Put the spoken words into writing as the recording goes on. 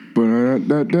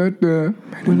Menage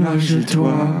a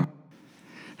Trois.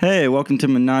 Hey, welcome to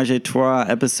Menage a Trois,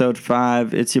 episode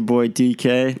 5. It's your boy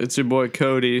DK. It's your boy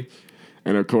Cody.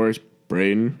 And of course,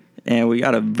 Braden. And we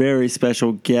got a very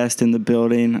special guest in the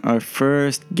building. Our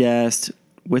first guest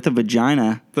with a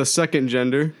vagina. The second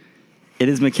gender. It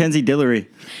is Mackenzie Dillery.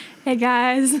 Hey,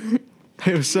 guys.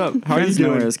 Hey, what's up? How Ken's you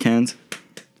known doing? as Ken's.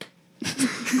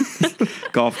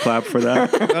 Golf clap for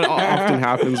that. That often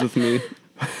happens with me.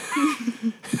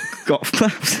 Golf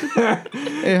claps.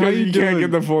 Hey, how you You doing? can't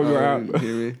get the full Oh, clap. you didn't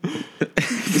hear me.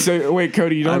 So wait,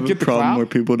 Cody, you I don't have get a the problem clap? where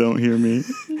people don't hear me.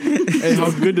 Hey,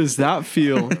 how good does that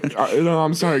feel? No,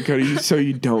 I'm sorry, Cody. So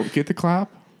you don't get the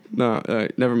clap? No,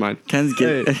 never mind. Ken's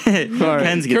Ken's gets Cody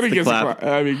the gets clap. the clap.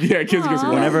 I mean, yeah, kids gets the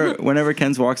clap. Whenever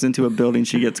Ken's walks into a building,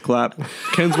 she gets clapped.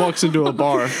 Ken's walks into a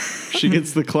bar. She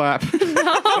gets the clap.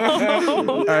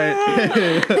 All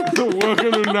right.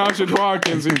 Welcome to Menage a Trois,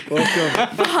 Kenzie.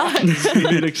 Welcome. This is gonna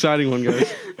be an exciting one,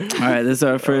 guys. All right, this is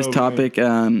our first topic.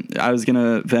 I was going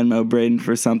to Venmo Braden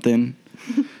for something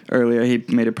earlier. He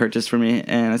made a purchase for me,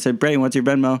 and I said, Braden, what's your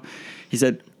Venmo? He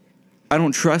said, I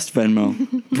don't trust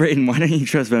Venmo. Braden, why don't you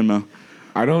trust Venmo?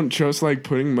 I don't trust like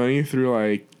putting money through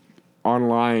like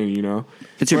online, you know.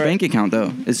 It's your But- bank account,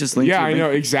 though. It's just linked Yeah, to I your know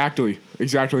bank.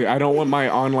 exactly. I don't want my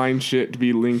online shit to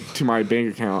be linked to my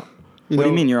bank account. What do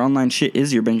you mean? Your online shit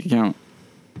is your bank account.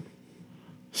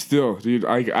 Still, dude,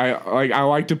 I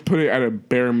like to put it at a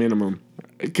bare minimum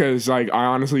because I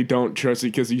honestly don't trust it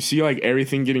because you see like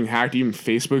everything getting hacked, even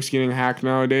Facebook's getting hacked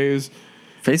nowadays.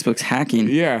 Facebook's hacking.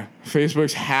 Yeah,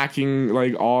 Facebook's hacking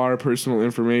like all our personal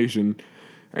information,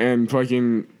 and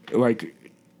fucking like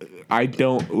I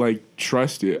don't like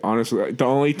trust it. Honestly, the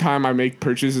only time I make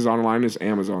purchases online is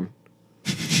Amazon.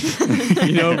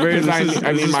 You know, Braden, I this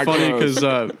need is my funny clothes.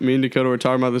 because me and Dakota were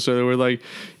talking about this earlier. We're like,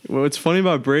 what's funny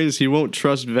about Braden is he won't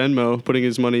trust Venmo putting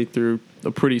his money through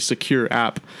a pretty secure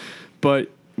app.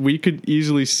 But we could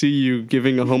easily see you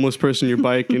giving a homeless person your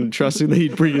bike and trusting that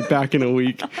he'd bring it back in a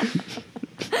week.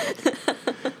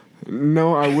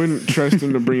 No, I wouldn't trust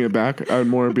him to bring it back. I'd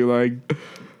more be like,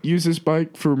 use this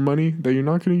bike for money that you're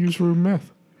not going to use for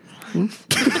meth. You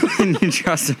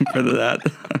trust him for that.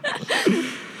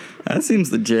 That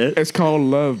seems legit. It's called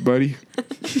love, buddy.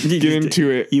 Get into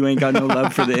it. You ain't got no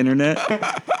love for the internet.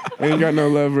 I ain't got no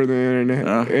love for the internet.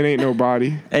 Oh. It ain't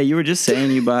nobody. Hey, you were just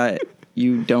saying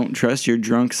you don't trust your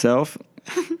drunk self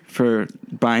for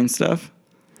buying stuff.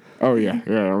 Oh yeah,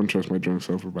 I don't trust my drunk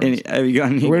self for buying. And have you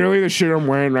got any? Literally, the shit I'm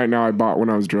wearing right now, I bought when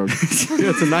I was drunk. Yeah,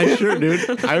 it's a nice shirt,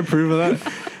 dude. I approve of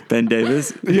that. Ben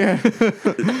Davis. Yeah,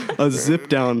 A zip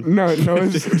down. no, it's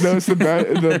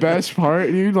the best part,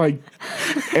 dude. Like,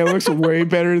 it looks way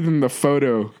better than the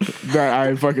photo that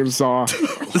I fucking saw.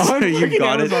 So you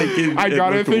got it thinking I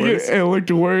got it looked thinking worse? it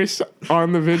looked worse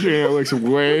on the video. And it looks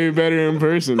way better in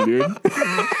person, dude.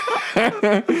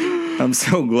 I'm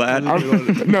so glad.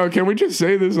 No, can we just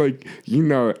say this? Like, you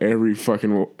know, every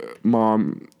fucking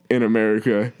mom in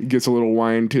America gets a little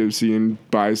wine tipsy and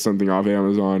buys something off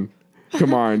Amazon.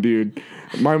 Come on, dude.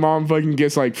 My mom fucking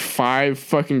gets like 5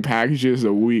 fucking packages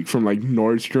a week from like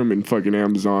Nordstrom and fucking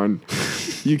Amazon.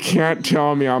 You can't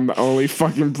tell me I'm the only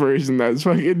fucking person that's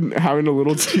fucking having a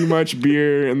little too much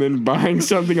beer and then buying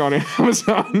something on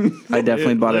Amazon. I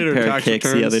definitely bought a Later, pair of tax kicks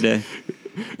the returns. other day.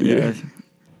 Yeah.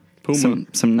 Puma.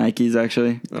 Some Nikes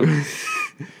actually.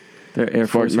 They're Air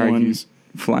Fuck Force One Nikes.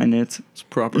 fly knits. It's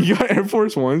proper. You got Air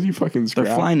Force Ones, you fucking They're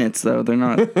scrap. fly knits though. They're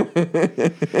not.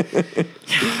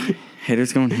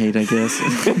 Haters gonna hate, I guess.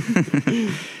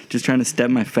 Just trying to step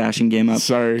my fashion game up.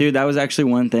 Sorry. Dude, that was actually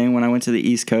one thing when I went to the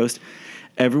East Coast.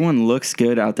 Everyone looks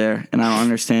good out there, and I don't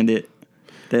understand it.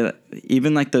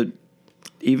 Even the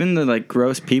like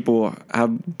gross people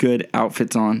have good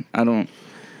outfits on. I don't.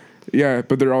 Yeah,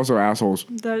 but they're also assholes.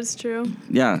 That is true.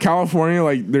 Yeah. California,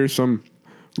 like, there's some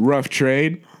rough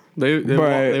trade.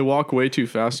 They walk way too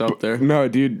fast out there. No,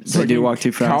 dude. They do walk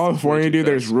too fast. California, Way too dude,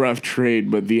 there's fast. rough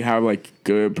trade, but they have, like,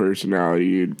 good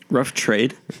personality, dude. Rough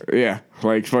trade. Yeah,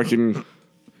 like, fucking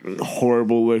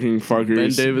horrible-looking Ben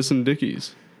fuckers. Davis and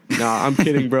Dickies. Nah, I'm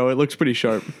kidding, bro. It looks pretty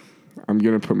sharp. I'm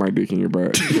gonna put my dick in your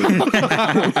butt. Say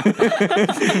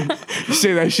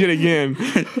that shit again.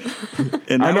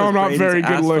 And I that know was I'm not Braden's very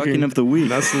good ass looking. fucking of the week.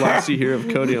 That's the last you hear of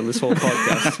Cody on this whole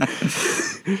podcast.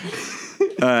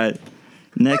 All right.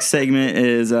 Next segment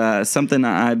is something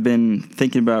I've been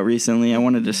thinking about recently. I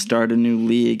wanted to start a new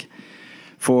league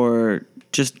for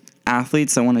just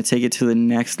athletes. I want to take it to the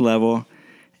next level.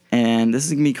 And this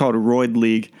is going to be called Roid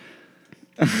League.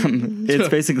 It's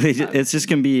basically, it's just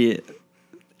going to be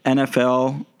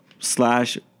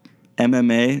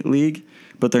NFL/MMA league,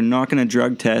 but they're not going to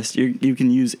drug test. You can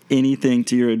use anything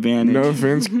to your advantage. No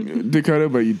offense, Dakota,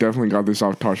 but you definitely got this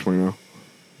off Tosh.0.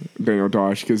 Daniel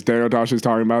Tosh, because Daniel Tosh is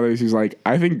talking about this. He's like,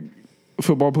 I think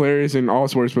football players and all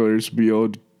sports players should be able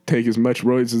to take as much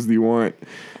roids as they want.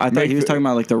 I thought he was talking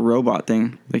about like the robot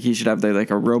thing. Like he should have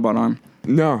like a robot arm.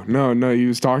 No. He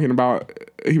was talking about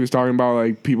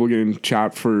like people getting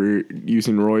chapped for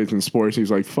using roids in sports. He's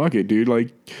like, fuck it, dude.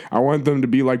 Like, I want them to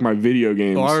be like my video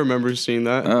games. Oh, I remember seeing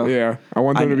that. Oh. Yeah, I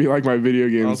want them to be like my video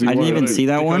games. I I didn't even Dakota- see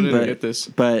that Dakota one, didn't get this.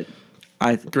 but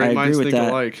I Great agree minds with think that.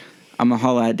 alike. I'm gonna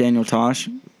holla at Daniel Tosh,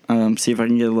 see if I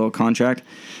can get a little contract.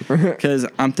 Because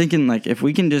I'm thinking like if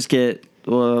we can just get,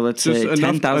 well, let's Just say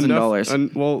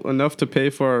 $10,000. Well, enough to pay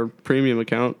for our premium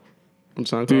account on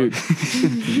SoundCloud.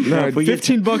 Dude. No, if we get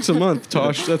 $15 a month,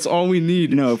 Tosh. That's all we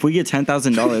need. No, if we get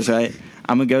 $10,000, right,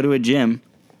 I'm gonna go to a gym,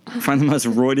 find the most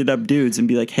roided up dudes, and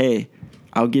be like, "Hey,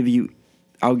 I'll give the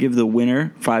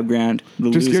winner $5,000.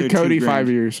 The just loser give Cody $2,000. 5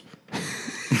 years.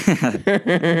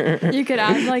 You could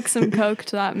add like some coke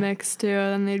to that mix too,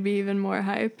 and they'd be even more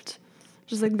hyped.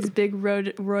 Just like these big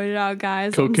roided out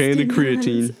guys. on Cocaine and stimulants.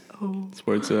 creatine. Oh. That's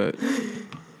where it's at.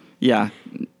 Yeah,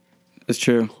 it's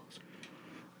true.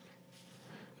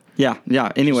 Yeah.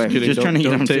 Anyway, Kidding, just trying to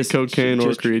get don't him take just, cocaine or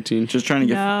just, creatine. just trying to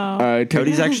get. No.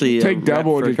 Cody's actually a take rep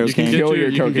double for to- you can cocaine. kill your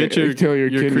you can cocaine- get your, kill your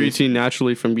your kidneys. creatine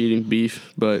naturally from eating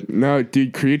beef, but No,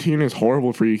 dude, creatine is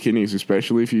horrible for your kidneys,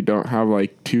 especially if you don't have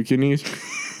like 2 kidneys.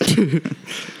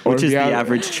 Or Which if is you the have-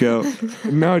 average Joe.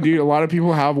 No, dude, a lot of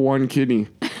people have 1 kidney.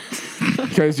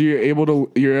 Because you're able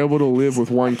to live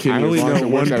with 1 kidney. I only as long as know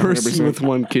it works one at person 100%. with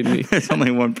 1 kidney. There's only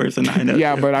one person I know.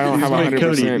 Yeah, but I don't have Wait, 100%.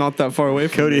 Cody, not that far away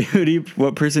from Cody,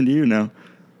 what person do you know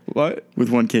What? with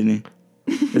 1 kidney?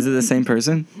 Is it the same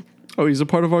person? Oh, he's a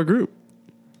part of our group.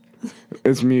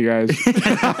 It's me, guys.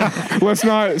 Let's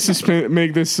not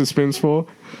make this suspenseful.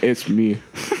 It's me,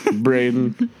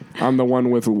 Braden. I'm the one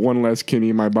with 1 less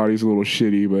kidney. My body's a little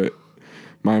shitty, but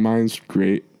my mind's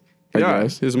great. I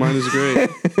guess. his mind is great.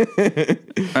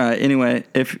 Anyway,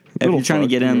 if Little you're trying to fuck,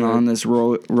 get in yeah. on this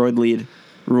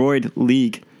roid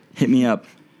league, hit me up.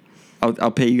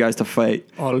 I'll pay you guys to fight.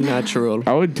 All natural.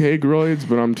 I would take roids,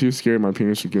 but I'm too scared my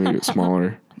penis is gonna get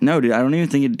smaller. No, dude, I don't even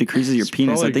think it decreases your It's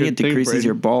penis. probably I a think good it thing, decreases Braden.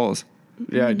 your balls.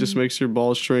 Yeah, it just makes your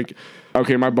balls shrink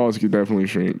Okay, my balls could definitely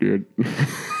shrink, dude.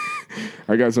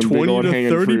 I got some big 20 old to hanging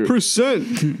fruit.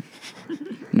 30%.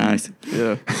 Nice.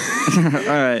 Yeah. All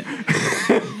right.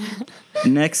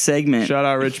 Next segment. Shout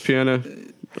out Rich Piana.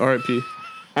 R.I.P.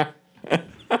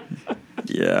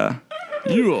 Yeah.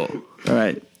 You all. All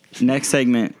right. Next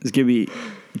segment is going to be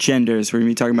genders. We're going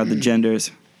to be talking about the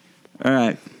genders. All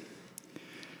right.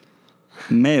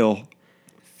 Male.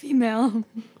 Female.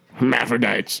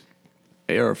 Hermaphrodites.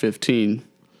 AR-15.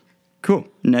 Cool.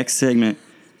 Next segment.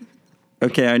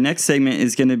 Okay, our next segment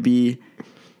is going to be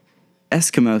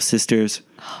Eskimo sisters.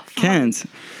 Kens,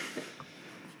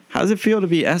 how does it feel to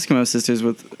be Eskimo sisters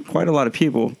with quite a lot of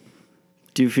people?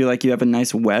 Do you feel like you have a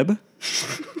nice web?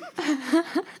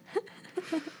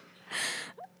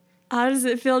 How does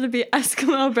it feel to be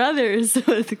Eskimo brothers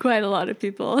with quite a lot of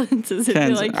people? Does it Kens,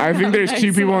 feel like you I think have a there's 2 nice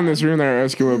people in one? this room that are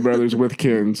Eskimo brothers with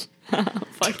kins.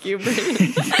 Fuck you,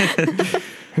 Brady.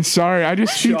 Sorry, I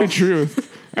just speak the truth.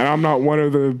 And I'm not one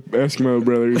of the Eskimo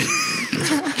brothers.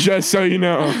 Just so you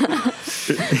know.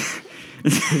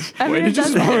 I mean, Wait, it it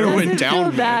just doesn't, really it went doesn't down, feel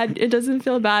man. bad. It doesn't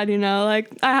feel bad, you know. Like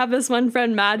I have this one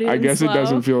friend, Maddie. I and guess it Slow,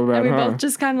 doesn't feel bad, and we huh? both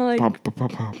just kind of like Pum, pum, pum,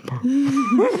 pum,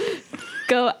 pum.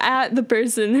 go at the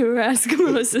person who we're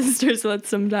Eskimo sisters with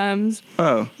sometimes.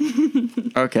 Oh.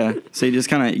 Okay. So you just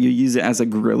kind of, you use it as a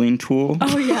grilling tool?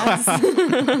 Oh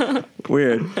yes.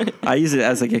 Weird. I use it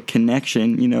as like a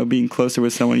connection, you know, being closer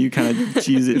with someone. You kind of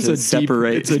use it to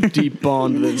separate. It's a deep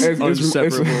bond that's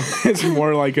inseparable. It's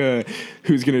more like a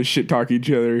who's gonna shit talk each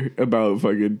other about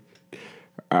fucking.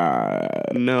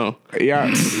 No.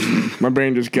 Yeah, my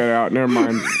brain just cut out. Never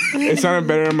mind. It sounded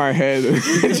better in my head. It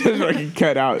just fucking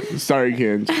cut out. Sorry,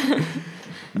 kids.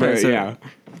 But Alright, so yeah,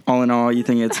 all in all, you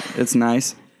think it's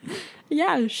nice?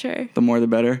 Yeah, sure. The more the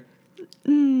better?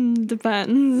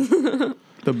 Depends.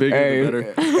 The bigger, hey, the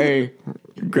better. hey,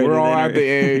 Greater we're all than at or- the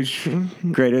age.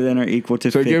 Greater than or equal to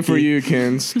So 50. good for you,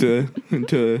 Kins,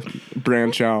 to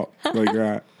branch out like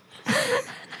that.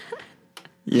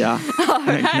 Yeah.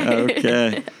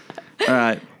 Okay. All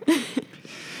right.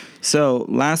 So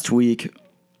last week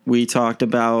we talked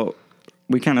about,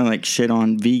 we kind of like shit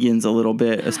on vegans a little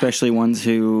bit, especially ones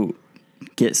who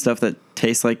get stuff that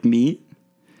tastes like meat.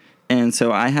 And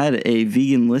so I had a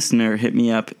vegan listener hit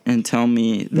me up and tell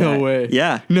me that. No way.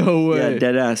 Yeah. No way. Yeah,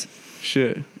 dead ass.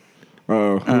 Shit.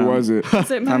 Oh, who was it?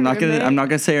 Is it my I'm not roommate?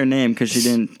 gonna say her name because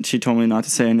she told me not to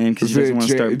say her name because she doesn't want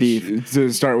to start beef. Does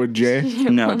it start with J?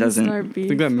 No, it Wanna doesn't. start I beef.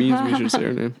 think that means we should say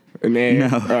her name. An A?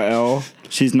 No. L?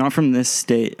 She's not from this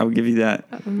state. I'll give you that.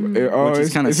 Oh, Which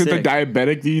is kinda is it the sick.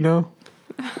 diabetic? Do you know?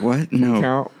 What? No.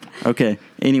 Count? Okay.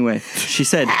 Anyway, she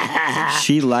said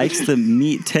she likes the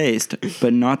meat taste,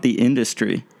 but not the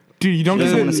industry. Dude, you don't She get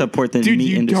doesn't the, want to support the dude, meat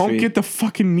you industry. don't get the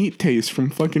fucking meat taste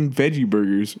from fucking veggie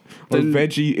burgers or Then-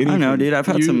 veggie anything. I know, dude. I've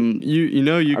had some. You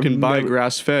I've can buy never-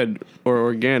 grass fed or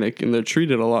organic, and they're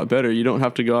treated a lot better. You don't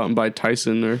have to go out and buy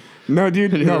Tyson or No,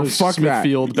 dude, any of no, those fuck that.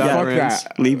 Smithfield Fuck battle brands.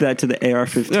 that. Leave that to the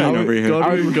AR-15 Yeah, over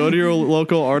here. Go to your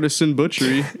local artisan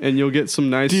butchery, and you'll get some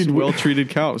nice, Dude, well treated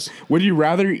cows. Would you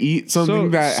rather eat something So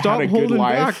that stop had a good holding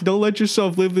life? back. Don't let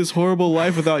yourself live this horrible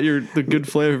life without the good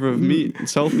flavor of meat.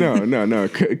 It's healthy. No,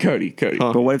 Cody.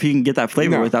 Huh. But what if you can get that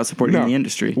flavor No, without supporting no. the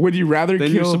industry? Would you rather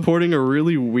Then you're kill? supporting a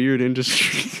really weird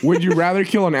industry. Would you rather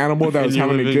kill an animal that And was you're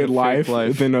having a living good a fake life,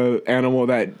 life. than an animal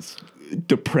that's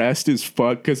depressed as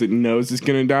fuck because it knows it's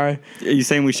gonna die? Are you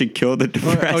saying we should kill the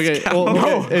depressed okay, cow? well,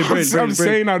 No, Okay, hey, Brayden, I'm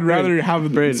saying I'd rather have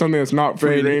Brayden, something that's not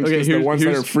free Brayden, range okay, because the here's- ones that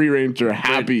here's- are free range are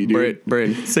happy, dude.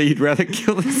 Brain. So you'd rather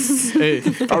kill this? Hey,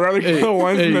 I'd rather kill the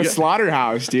ones hey, in you the got-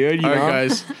 slaughterhouse, dude. You all know? right,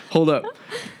 guys, hold up.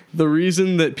 The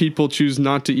reason that people choose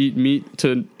not to eat meat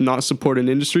to not support an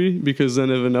industry, because then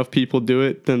if enough people do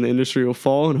it, then the industry will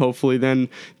fall, and hopefully then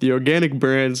the organic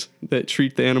brands that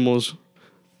treat the animals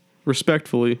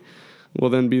respectfully will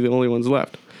then be the only ones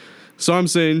left. So I'm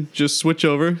saying just switch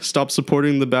over, stop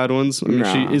supporting the bad ones. I mean,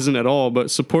 Nah. she isn't at all, but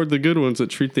support the good ones that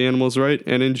treat the animals right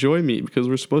and enjoy meat because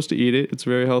we're supposed to eat it. It's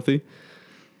very healthy.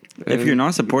 If you're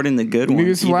not supporting the good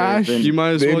ones, either, Newsflash: then You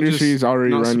might as the well just industry's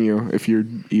already not run you if you're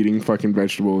eating fucking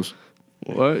vegetables.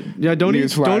 What? Yeah, don't eat.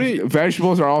 Newsflash: Don't eat.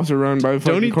 vegetables are also run by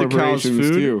fucking eat the cow's corporations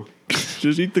food. too.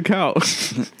 Just eat the cow.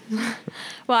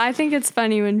 Well, I think it's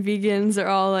funny when vegans are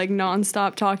all like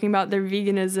nonstop talking about their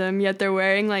veganism, yet they're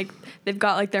wearing like they've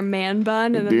got like their man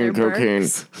bun and then Doing their cocaine.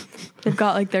 Birks. They've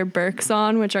got like their Birks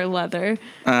on, which are leather.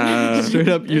 Straight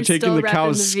up, you're They're taking still the repping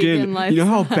cow's the skin. vegan You know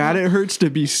how lifestyle. bad it hurts to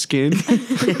be skinned?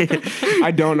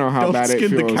 I don't know how Don't bad it skin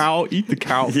feels. the cow. Eat the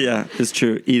cow. yeah, it's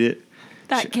true. Eat it.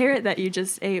 That carrot that you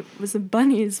just ate was a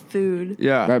bunny's food.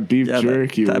 Yeah. That beef Yeah,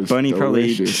 jerky that was bunny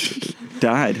delicious. probably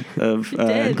died of did.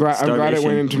 I'm glad it starvation.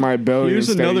 went into my belly Here's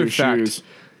instead another of your fact. shoes.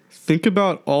 Think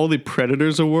about all the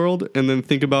predators of the world, and then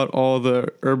think about all the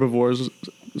herbivores,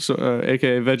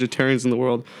 aka vegetarians in the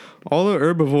world. All the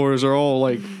herbivores are all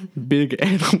like big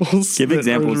animals. Give that are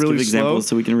examples. really Give examples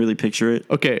slow. so we can really picture it.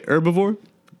 Okay, herbivore,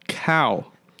 cow.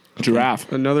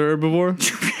 Giraffe. Another herbivore,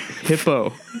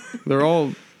 hippo. They're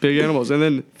all big animals. And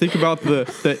then think about the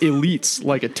elites,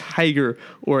 like a tiger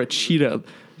or a cheetah.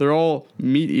 They're all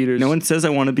meat eaters. No one says I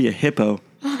want to be a hippo.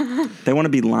 They want to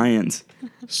be lions.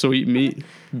 So eat meat.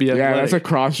 Be Yeah, athletic. that's a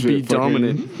CrossFit Be fucking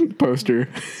dominant. poster.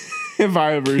 If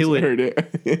I ever Kill it. heard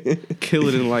it. Kill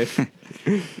it in life.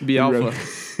 Be alpha.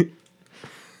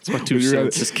 That's my 2 Would you rather-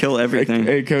 cents. Just kill everything.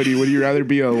 Hey Cody, would you rather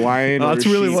be a lion or That's a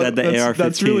really sheep? what Said the that's,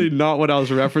 that's AR-15. really not what I was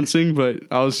referencing, but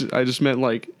I just meant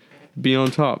like be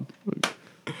on top.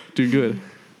 Do good.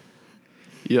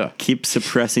 Yeah. Keep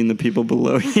suppressing the people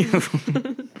below you.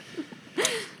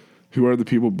 Who are the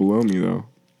people below me though?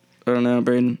 I don't know,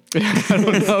 Braden. I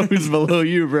don't know who's below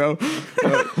you, bro.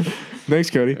 Thanks,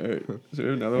 Cody. Is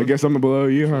there another I one? guess I'm below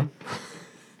you, huh?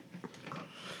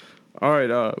 All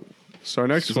right. So our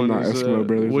next Some one not is Eskimo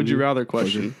brothers would with you you? rather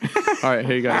question. All right,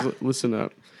 hey guys, listen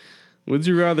up. Would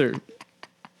you rather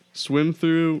swim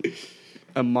through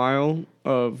a mile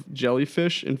of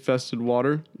jellyfish infested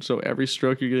water, so every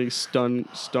stroke you're getting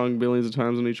stung billions of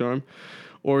times on each arm,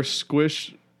 or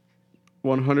squish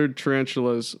 100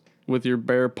 tarantulas with your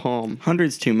bare palm?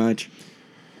 100's too much.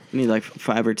 You need like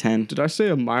 5 or 10. Did I say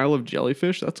a mile of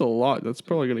jellyfish? That's a lot. That's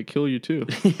probably going to kill you too.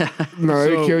 No,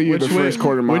 they So kill you the which way- first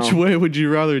quarter mile. Which way would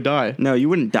you rather die? No, you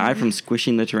wouldn't die from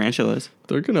squishing the tarantulas.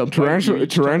 They're going to bite you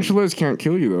each time. Tarantulas can't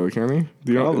kill you though, can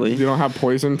they? Probably. They don't have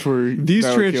poison for These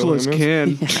that would kill tarantulas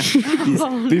humans?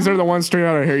 can. These are the ones straight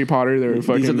out of Harry Potter. They're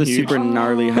fucking These are the huge. super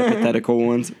gnarly hypothetical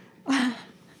ones.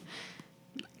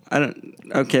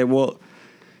 Okay, well,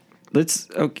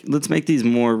 let's make these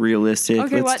more realistic.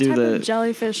 Okay, let's what do type the of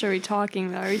jellyfish are we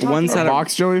talking though? Are we talking ones A that are-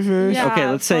 box jellyfish. Yeah. okay,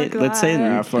 let's say fuck let's say that.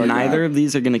 Yeah, fuck neither that. of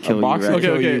these are gonna kill you, box right? of-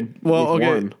 kill Okay. you Well, with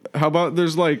okay. one. How about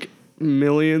there's like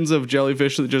millions of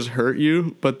jellyfish that just hurt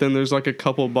you, but then there's like a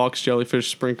couple box jellyfish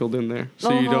sprinkled in there,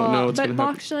 so you don't know what's But going to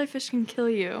happen. box jellyfish can kill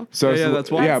you. So Yeah, it's- yeah,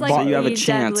 that's why. Yeah, That's So like you have a the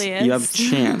chance. You have a deadliest.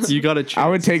 chance. You got to. I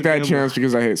would take that chance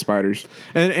because I hate spiders.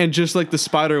 And just like the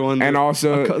spider one, And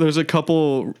also- there's a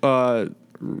couple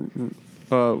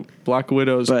Black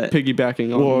Widow's But-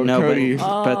 piggybacking on. Well, No, Cody.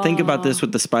 but think about this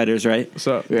with the spiders, right?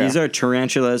 so Yeah. These are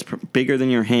tarantulas bigger than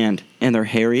your hand, and they're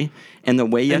hairy. And the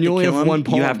way you have And you to only kill have them, one you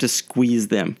palm. have to squeeze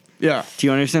them. yeah. Do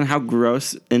you understand how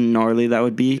gross and gnarly that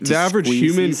would be? The average squeeze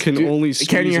human these? can Dude, only can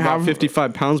squeeze you about have-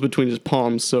 55 pounds between his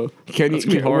palms, so Can that's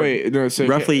you gonna be hard. wait? No, so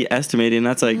roughly estimating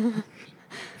that's like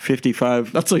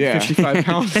 55 That's like Yeah. 55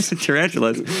 pounds.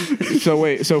 tarantulas. So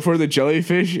wait. So for the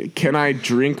jellyfish, can I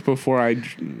drink before I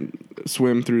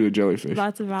swim through the jellyfish?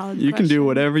 That's a valid You can do question.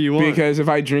 whatever you want. Because if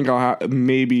I drink, I'll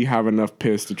maybe have enough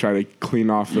piss to try to clean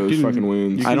off those can- fucking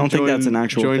wounds. You I can don't think that's join- an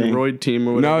actual join thing. Roid team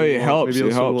or whatever. No, you it want. helps, Maybe it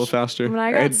it'll swim a little helps. faster. When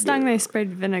I got Ed- stung, they sprayed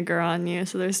vinegar on you,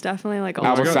 so there's definitely like a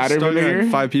Apple I got cider stung and vinegar?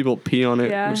 5 people pee on it,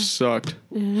 Yeah. which sucked.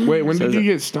 Wait, when So did is you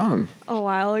it- get stung? a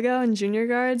while ago in junior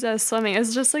guards. I was swimming.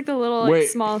 It's just like the little like, Wait,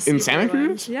 small in seaweed Santa ones.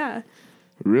 Cruz? Yeah,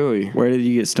 Really? Where did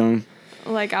you get stung?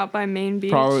 like out by Main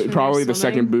Beach. Probably, when we probably were the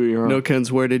second swimming. buoy, huh? No,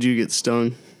 Kens, where did you get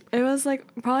stung? It was like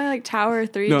probably like Tower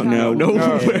 3. No, Tower no,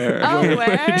 four. where? Oh, Where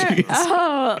where? did you get stung?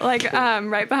 Oh, like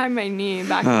right behind my knee,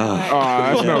 back in the leg. Oh,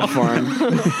 that's no fun.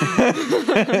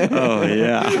 Oh,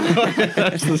 yeah.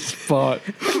 That's the spot.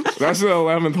 That's the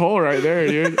 11th hole right there,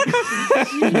 dude.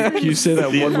 Can you say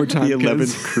that one more time, The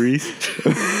Kens? 11th crease.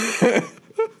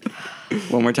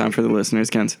 One more time for the listeners,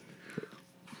 Kent.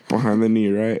 Behind the knee,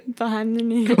 right? Behind the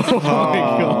knee. Oh my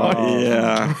god. Oh,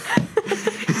 yeah.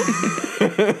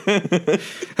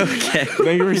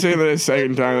 Thank you for saying that a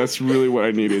second time. That's really what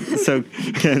I needed. So,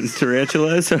 Kent's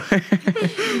tarantulas or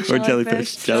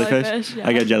jellyfish? Jellyfish, yeah.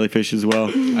 I got jellyfish as well.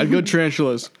 I'd go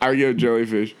tarantulas. I go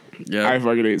jellyfish. Yeah. I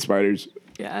fucking ate spiders.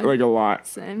 Yeah. Like a lot.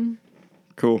 Same.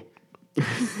 Cool.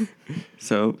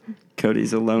 So,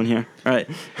 Cody's alone here. All right.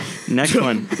 Next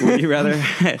one. Would you rather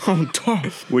I'm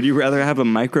tough. would you rather have a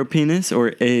micro penis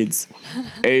or AIDS?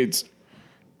 AIDS.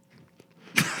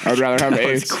 I'd rather have That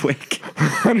was AIDS. quick.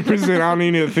 100%. I don't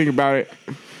even need to think about it.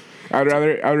 I'd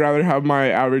rather have my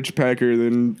average pecker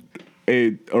than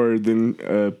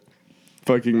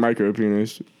fucking micro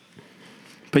penis.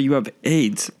 But you have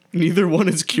AIDS. Neither one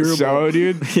is curable. So,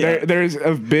 dude, Yeah. there's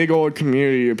a big old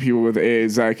community of people with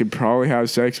AIDS that I could probably have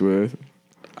sex with.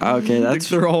 Okay, that's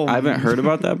they're all- I haven't heard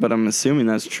about that, but I'm assuming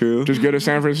that's true. Just go to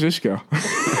San Francisco.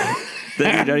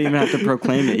 Then you don't even have to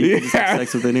proclaim it. You can just have Yeah.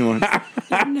 sex with anyone.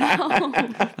 No.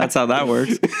 That's how that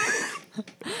works.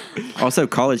 Also,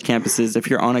 college campuses. If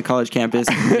you're on a college campus,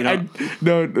 you know,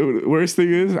 No, the worst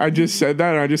thing is, I just said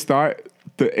that and I just thought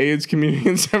the AIDS community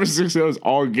in San Francisco is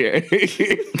all gay.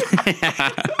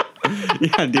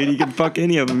 yeah, dude, you can fuck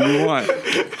any of them you want.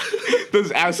 Those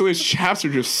assless chaps are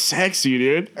just sexy,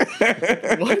 dude.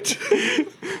 What?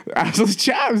 Assless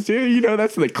chaps, dude. You know,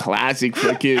 that's the classic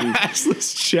fucking.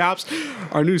 Assless Chaps,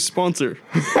 our new sponsor.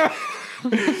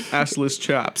 Assless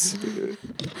Chaps.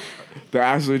 The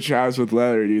assless chaps with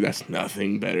leather, dude. That's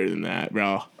nothing better than that,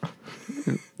 bro.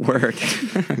 Word.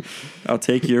 I'll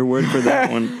take your word for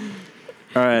that one.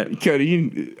 All right. Dakota,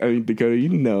 you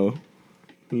know.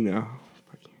 You know.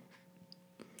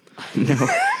 No.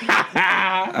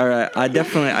 All right.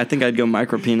 I think I'd go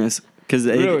micro penis because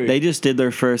Really? they just did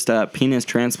their first penis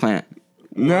transplant.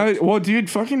 No, well, dude,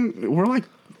 fucking, we're like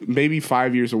maybe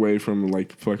 5 years away from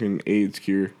like fucking AIDS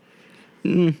cure.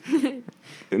 And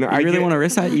You really want to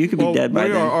risk that? You could be Well, dead by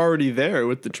we then. are already there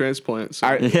with the transplant. So.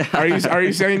 Yeah. Are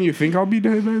you saying you think I'll be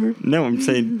dead by then? No, I'm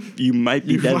saying you might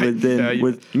be dead might- within yeah, you-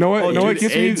 with No, what? Oh, no, dude, what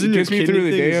gets AIDS and me your through kidney the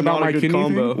thing day is about not a my good kidney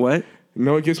combo. thing. what?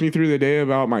 No, what gets me through the day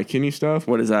about my kidney stuff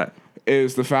What is that?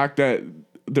 is the fact that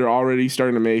they're already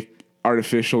starting to make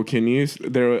artificial kidneys.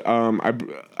 They're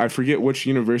I forget which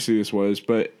university this was,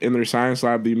 but in their science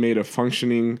lab they made a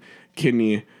functioning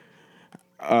kidney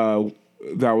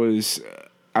that was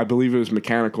I believe it was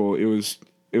mechanical. It was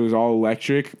all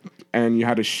electric and you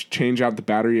had to change out the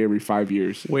battery every 5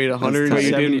 years. Weighed But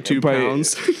 172 you didn't-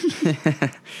 pounds.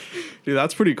 Dude,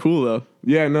 that's pretty cool though.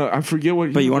 Yeah, no, I forget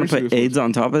what But you want to university put this AIDS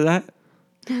on top of that?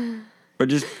 Or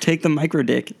just take the micro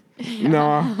dick? was.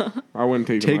 No, I wouldn't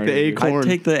take Take the acorn. I'd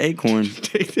take the acorn.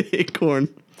 Take the acorn.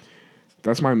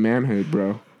 That's my manhood,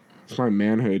 bro. That's my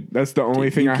manhood. That's the only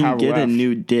thing You I can have get left. a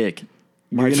new dick.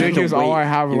 My You're gonna dick have to is all wait. I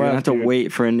have You're gonna left. have to dude.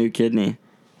 wait for a new kidney.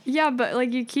 Yeah, but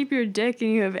like you keep your dick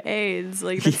and you have AIDS.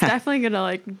 Like that's Yeah. definitely gonna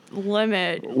like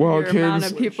limit Well, your amount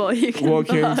kids- of people you can Well,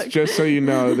 fuck. kids, just so you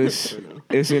know, this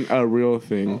isn't a real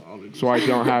thing, so I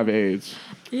don't have AIDS.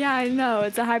 Yeah, I know.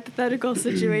 It's a hypothetical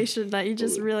situation that you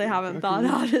just really haven't thought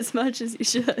out as much as you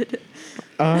should.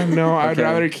 No, I'd Okay.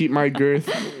 rather keep my girth,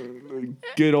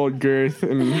 good old girth,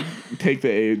 and take the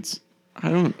AIDS.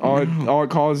 I don't. All it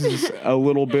causes is a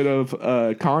little bit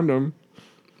of condom.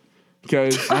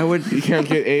 because you can't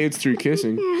get AIDS through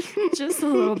kissing. Just a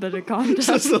little bit of condom.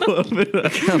 Just a little bit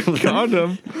of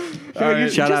condom. All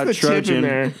right. Shout out the tip in Trojan.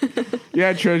 there.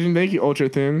 Yeah, Trojan. Thank you, Ultra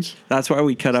Thins. That's why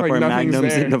we cut up like our nothing's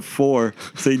magnums there. into 4,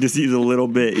 so you just use a little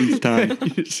bit each time.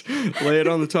 You just lay it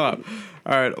on the top.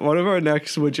 All right. One of our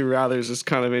next would you rather's is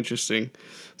kind of interesting.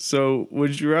 So,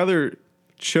 would you rather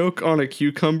choke on a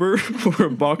cucumber or a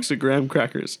box of graham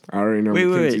crackers? I already know Wait.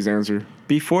 Mackenzie's answer.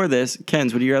 Before this,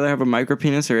 Ken's, would you rather have a micro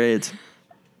penis or AIDS?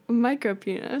 Micro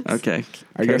penis. Okay.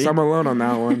 I guess Cody? I'm alone on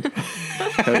that one.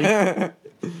 Cody?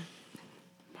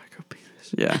 Micro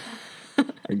penis. Yeah.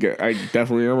 I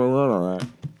definitely am alone on that.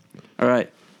 All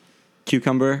right.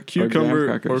 Cucumber Cucumber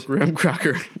or or graham graham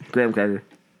cracker. Graham cracker.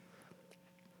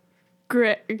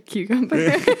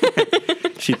 Cucumber.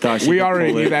 She thought she We could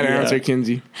already pull knew it. that Yeah. answer,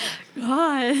 Kinsey.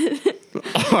 God.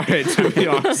 All right, to be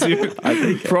honest, I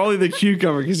think probably the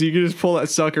cucumber because you can just pull that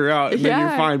sucker out and then you're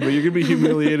Yeah. fine. But you're gonna be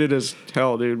humiliated as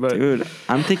hell, dude. But Dude,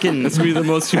 I'm thinking it's gonna be the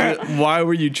most. Why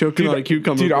were you choking on a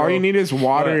cucumber? Dude, all bro? you need is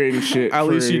water But and shit. at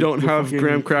least for you don't the have fucking-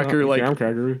 graham cracker, like- graham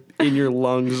cracker. in your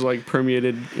lungs, like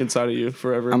permeated inside of you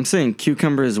forever. I'm saying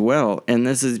cucumber as well, and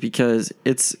this is because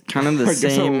it's kind of the I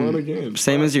guess I won again.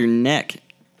 same as your neck,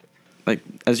 like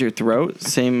as your throat,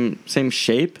 same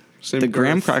shape. Same the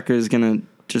graham girth. cracker is gonna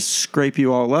just scrape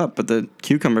you all up, but the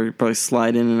cucumber could probably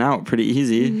slide in and out pretty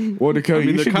easy. Well, Dakota, I mean,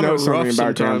 you they're should kinda know something rough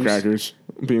about graham sometimes. crackers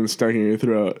being stuck in your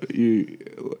throat. You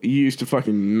used to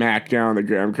fucking mac down the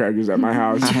graham crackers at my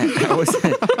house. I was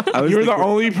You were the thinking-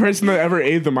 only person that ever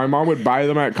ate them. My mom would buy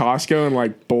them at Costco in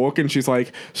like bulk, and she's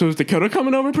like, "So is Dakota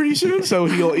coming over pretty soon? So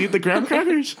he'll eat the graham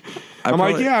crackers?" I'm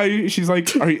like, probably- "Yeah." She's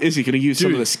like, is he gonna use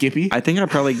some of the Skippy?" I think I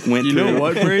probably went You through. know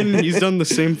what, Braden? He's done the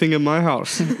same thing in my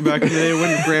house. Back in the day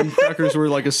when graham crackers were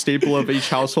like a staple of each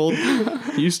household,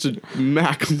 he used to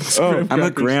mac those graham I'm a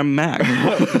crackers. graham mac.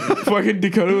 Fucking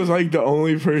Dakota was like the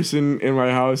only person in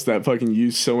my house that fucking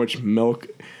used so much milk,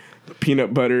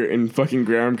 peanut butter, and fucking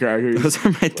graham crackers. Those are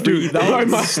my three. Dude, that my,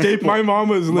 was mom, a staple. my mom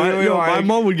was literally My like,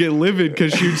 mom would get livid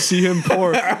because she'd see him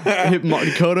pour.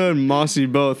 Dakota and Mossy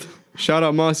both. Shout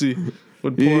out Mossy.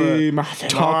 Would pour a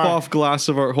top off glass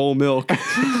of our whole milk.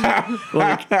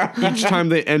 Like each time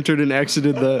they entered and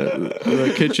exited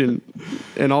the kitchen,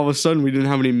 and all of a sudden we didn't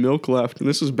have any milk left. And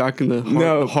this was back in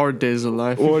the hard days of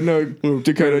life. Well, no, were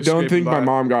Dakota, don't scraping think my by.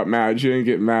 mom got mad. She didn't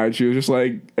get mad. She was just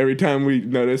like, every time we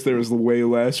noticed there was way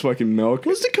less fucking milk.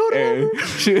 Was Dakota and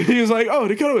over? he was like, "Oh,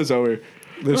 Dakota was over."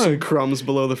 There's some crumbs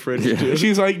below the fridge too.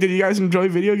 She's like, "Did you guys enjoy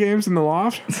video games in the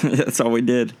loft?" That's all we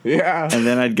did. Yeah. And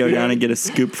then I'd go down and get a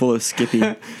scoop full of Skippy.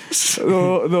 the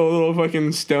little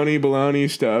fucking stony baloney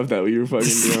stuff that we were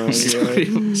fucking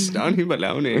doing. Stony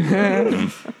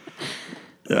baloney.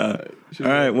 Yeah. All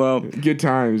right. Well, Good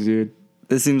times, dude.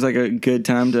 this seems like a good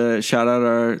time to shout out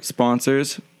our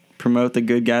sponsors, promote the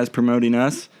good guys promoting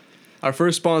us. Our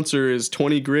first sponsor is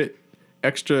 20 Grit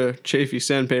Extra Chafy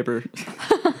Sandpaper.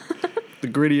 The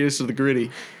grittiest of the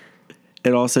gritty.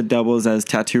 It also doubles as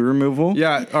tattoo removal.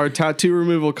 Yeah, our tattoo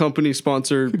removal company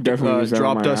sponsor Definitely use that on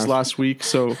dropped my us ass. last week,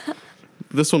 so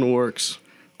this one works.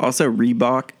 Also,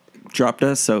 Reebok dropped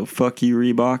us, so fuck you,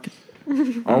 Reebok.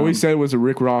 All we said was a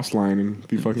Rick Ross line and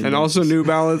be fucking. And also New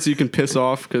Balance, you can piss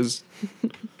off because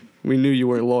we knew you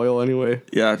weren't loyal anyway.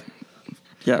 Yeah.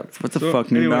 Yeah. What the So,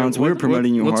 fuck, New anyway, Balance? We were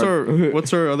promoting you what's hard.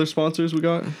 What's our other sponsors we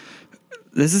got?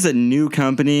 This is a new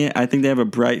company. I think they have a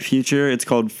bright future. It's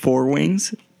called Four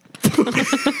Wings. All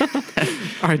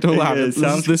right, don't laugh. Yeah, it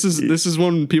sounds- This is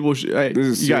when people should. Hey, This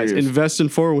is you guys serious. invest in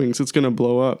Four Wings. It's gonna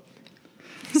blow up.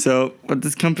 So what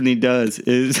this company does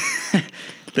is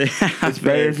they have It's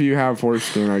better if you have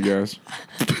foreskin, I guess.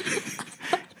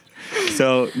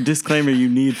 So disclaimer: you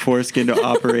need foreskin to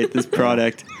operate this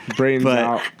product. Brains But-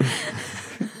 out.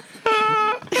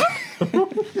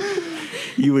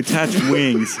 You attach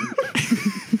wings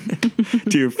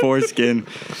to your foreskin,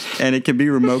 and it can be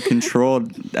remote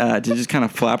controlled to just kind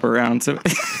of flap around. So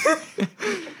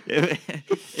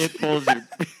it pulls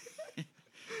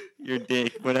your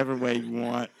dick whatever way you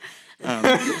want.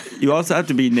 You also have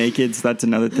to be naked, so that's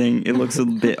another thing. It looks a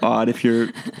bit odd if you're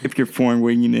foreign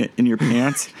winging it in your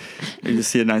pants. You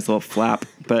just see a nice little flap.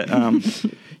 But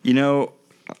you know,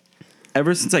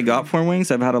 ever since I got foreign wings,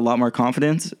 I've had a lot more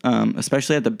confidence,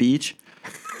 especially at the beach.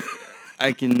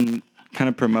 I can kind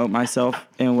of promote myself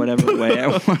in whatever way I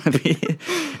want to be.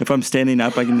 If I'm standing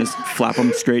up, I can just flap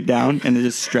them straight down, and it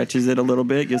just stretches it a little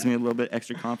bit, gives me a little bit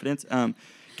extra confidence.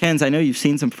 Kenz, I know you've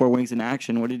seen some Four Wings in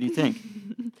action. What did you think?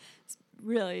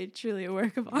 Really, truly a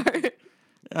work of art.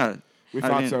 Yeah, We I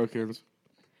thought mean, so, kids.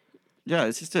 Yeah,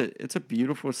 it's a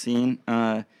beautiful scene.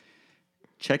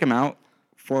 Check them out.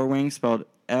 Four Wings spelled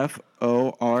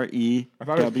FOREWINGS. I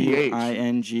thought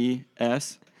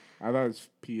it was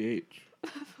PH.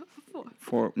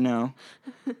 No.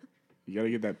 You gotta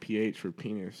get that PH for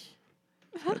penis.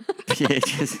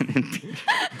 PH isn't in P.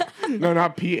 No,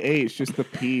 not PH, just the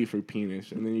P for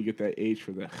penis, and then you get that H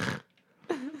for the.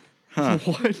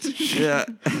 What? Yeah.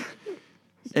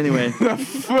 Anyway,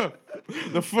 the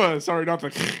F. Sorry, not the.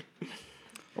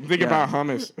 I'm thinking about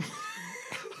hummus.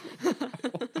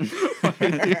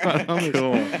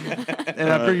 cool. And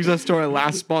that brings us to our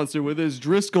last sponsor, with his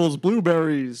Driscoll's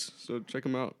Blueberries. So check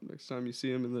them out next time you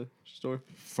see him in the store.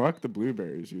 Fuck the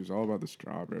blueberries. He was all about the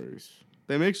strawberries.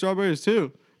 They make strawberries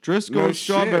too. Driscoll's No shit.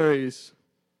 Strawberries.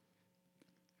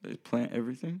 They plant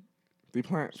everything. They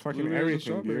plant fucking Blueberries and everything,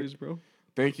 strawberries, dude. bro.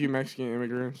 Thank you, Mexican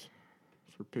immigrants,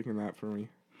 for picking that for me.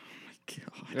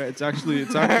 God. Yeah, it's actually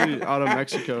out of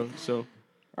Mexico. So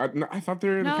I thought they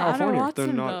were in No, California. out of They're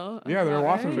not- Watsonville. Yeah, they're I thought,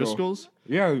 Watsonville. right? Driscoll's.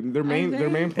 Yeah, their main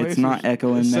place. It's not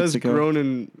Echo in It says Mexico. grown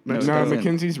in No, Mexico. doesn't.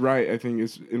 Mackenzie's right. I think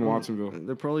is in Watsonville.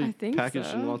 They're probably I think packaged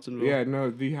so. in Watsonville. Yeah, no,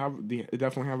 they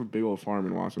definitely have a big old farm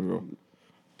in Watsonville.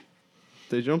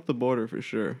 They jumped the border for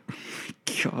sure.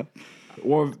 God.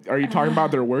 Well, are you talking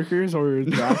about their workers or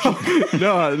the actual?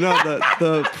 No,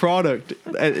 the product.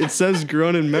 It says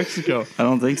grown in Mexico. I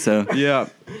don't think so. Yeah.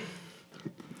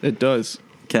 It does.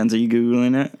 Kenz, are you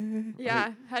Googling it?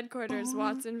 Yeah, headquarters,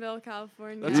 Watsonville,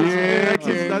 California.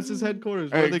 That's his headquarters.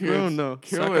 Where Hey, they kids, grown though.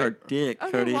 kill Suck it. our dick,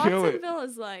 Okay, Cody. Kill it. Watsonville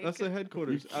is like. That's the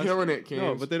headquarters. You're killing it, kids.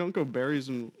 No, but they don't go berries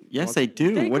and. Yes, they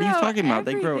do. They What are you grow talking about?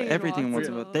 They grow everything in everything in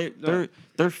Watsonville. Watsonville.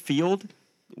 Their field,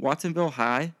 Watsonville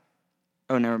High.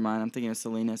 Oh, never mind. I'm thinking of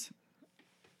Salinas.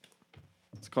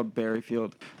 It's called Berry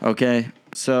Field. Okay,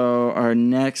 so our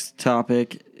next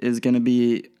topic is going to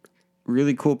be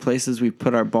really cool places we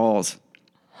put our balls.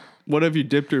 What have you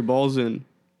dipped your balls in?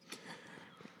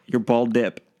 Your ball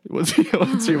dip. What's your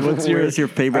favorite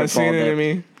I've ball seen it dip? in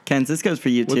me. Kenz, this goes for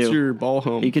you what's too. your ball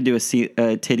home? You could do a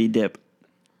titty dip.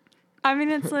 I mean,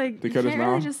 it's like They you cut his can't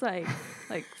really mouth? just like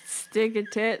stick a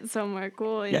tit somewhere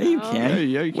cool. Yeah, you know? can. Yeah,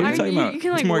 you What are you can. talking I mean, about? you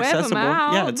can, It's like, more whip 'em accessible.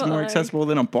 out, Yeah, it's but, more like- accessible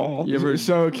than a ball. You ever-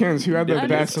 So, Kens, who had the That is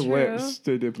best true. lips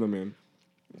to dip them in?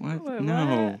 What? Wait,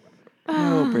 No.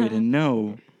 No, Brayden,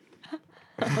 no.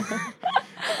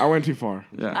 I went too far.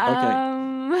 Yeah,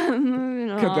 okay.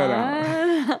 Moving Cut that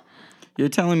on. You're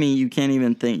telling me you can't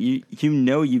even think. You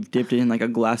know you've dipped it in like a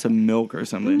glass of milk or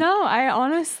something. No, I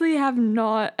honestly have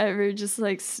not ever just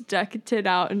like stuck a tit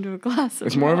out into a glass of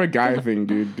It's more of a milk. guy thing,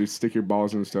 dude. To stick your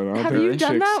balls instead. I don't Have think you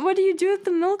done chicks- that? What do you do with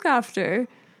the milk after?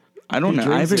 I don't know. I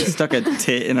drinks haven't it. stuck a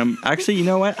tit in a. Actually, you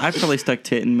know what? I've probably stuck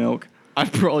tit in milk.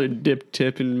 I'd probably dip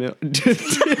tip in milk.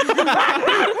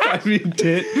 I mean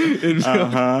tit in milk. Uh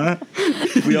huh.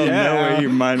 We all know where your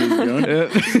mind was going.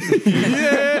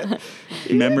 Yeah.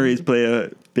 Memories play a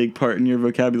big part in your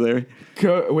vocabulary.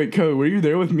 Wait, Code, were you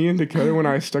there with me and Dakota when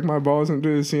I stuck my balls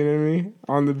into the sea anemone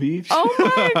on the beach? Oh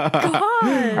my god,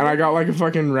 And I got like a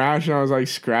fucking rash and I was like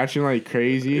scratching like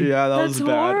crazy. Yeah, that that's was bad.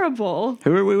 horrible.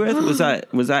 Who were we with? Was that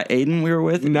Aiden we were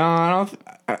with? No, I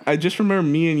don't. I just remember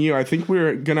me and you. I think we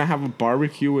were gonna have a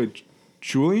barbecue with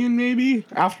Julian maybe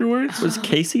afterwards. Was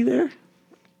Casey there?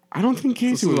 I don't think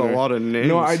This Casey is was a there. lot of names.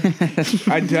 No,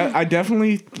 I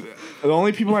definitely. The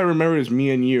only people I remember is me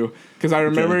and you, because I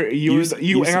remember you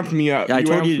amped me up. Yeah, I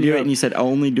told you amped to me do it, up. and you said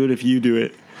only do it if you do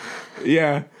it.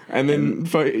 Yeah. And then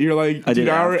you're like, I did dude,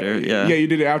 it already, after, yeah. Yeah, you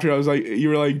did it after. I was like, you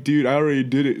were like, dude, I already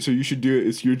did it, so you should do it.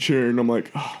 It's your turn. And I'm like,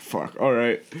 oh fuck, all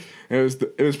right. And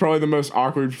it was probably the most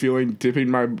awkward feeling, taking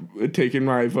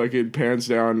my fucking pants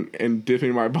down and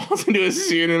dipping my balls into a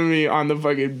sea anemone on the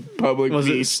fucking public was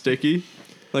it beach. sticky?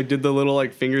 Like, did the little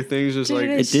like finger things just Did like?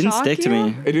 It didn't shock stick to you?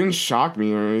 me. It didn't shock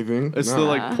me or anything. It's No. the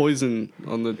like poison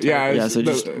on the. Yeah, Yeah, it's so it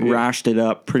just yeah. rashed it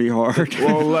up pretty hard.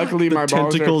 Well, luckily my balls are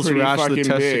tentacles pretty rash the fucking big,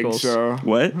 testicles. so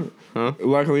What?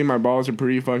 luckily my balls are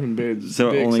pretty fucking big. So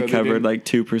it big, only they covered didn't- like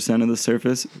 2% of the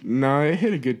surface. No, it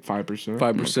hit a good 5%.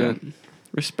 5%.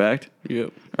 Respect.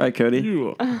 Yep. All right, Cody.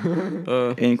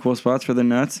 Yeah. Any cool spots for the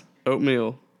nuts?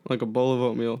 Oatmeal, like a bowl of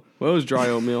oatmeal. Well, it was dry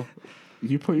oatmeal.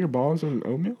 You put your balls in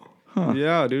oatmeal?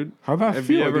 Yeah, dude. How'd that Have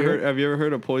feel? you ever dude? heard? Have you ever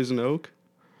heard of poison oak?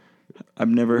 I've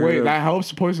never heard Wait, of. that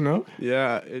helps poison oak?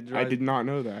 Yeah, it dries. I did not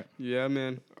know that. Yeah,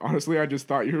 man. Honestly, I just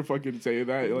thought you were fucking saying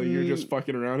that. Like, you're just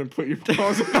fucking around and put your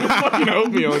balls in fucking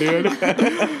oatmeal, dude.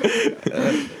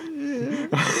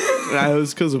 Nah, it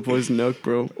was because of poison oak,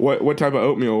 bro. What type of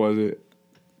oatmeal was it?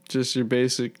 Just your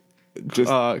basic,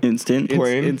 Just Instant.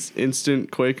 Plain?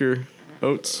 instant Quaker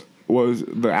oats. was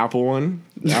the apple one?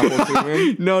 The apple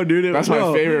cinnamon? No, dude. That's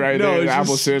my favorite right there, it's the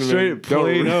apple just cinnamon. Straight Don't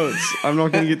plain re- oats. I'm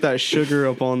not gonna get that sugar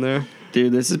up on there.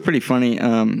 Dude, this is pretty funny.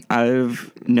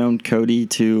 I've known Cody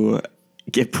to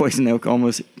get poison oak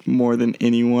almost more than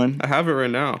anyone. I have it right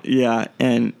now. Yeah,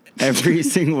 and every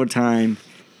single time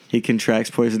he contracts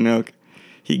poison oak,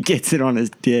 he gets it on his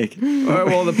dick. All right,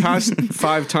 well, the past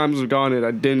 5 times I've gone it,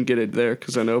 I didn't get it there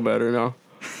because I know better now.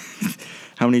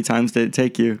 How many times did it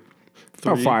take you?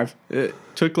 About 5. It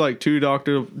took like 2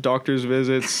 doctor's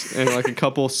visits and like a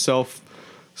couple self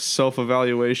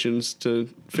evaluations to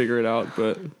figure it out.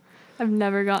 But I've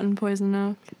never gotten poison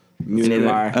oak. Neither am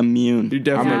I. Immune. you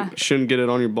definitely Yeah. shouldn't get it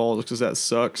on your balls because that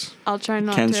sucks. I'll try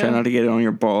not Ken's to. trying not to get it on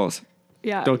your balls.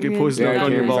 Yeah. Don't get me poison and oak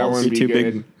on your Dad- that balls. wouldn't The be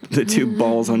two good. the two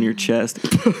balls on your chest.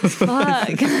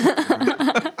 Fuck.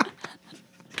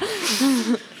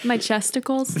 My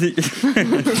chesticles.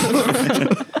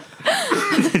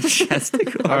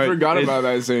 Chesticle. All I right, forgot it- about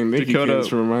that saying. Thank Dakota, you, kids,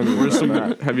 for reminding me Where's about some,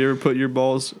 that. have you ever put your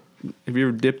balls? Have you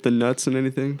ever dipped the nuts in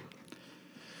anything?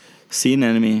 Sea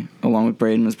anemone, along with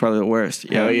Braden, was probably the worst.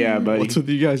 Hell yeah, buddy. What's with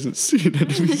you guys and seeing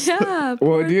enemies? Yeah. Well,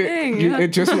 Poor dude, thing. it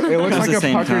looks It was like the a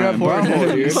same puckered up time.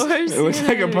 butthole, dude. Poor It looks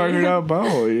like a Siri. puckered up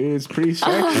butthole, dude. It's pretty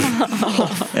sexy. And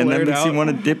that Flared makes you out. want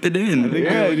to dip it I in. think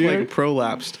Yeah, they look dude. like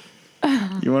prolapsed.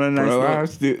 You want a nice little...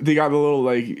 Relax. They got the little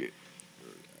like.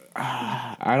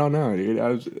 I don't know, dude.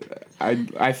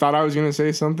 I thought I was gonna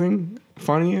say something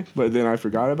funny, but then I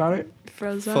forgot about it.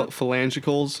 Froze up.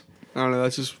 Phalangicals. I don't know.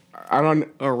 That's just I don't.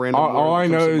 a random. All word I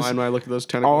that comes know to is- mind when I look at those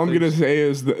tentacle All I'm gonna things. say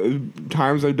is the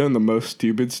times I've done the most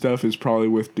stupid stuff is probably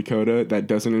with Dakota. That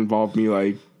doesn't involve me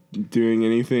like doing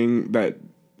anything that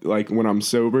like when I'm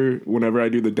sober. Whenever I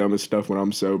do the dumbest stuff when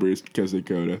I'm sober, is because of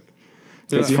Dakota.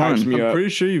 Because he fun. hypes me I'm up. pretty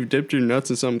sure you've dipped your nuts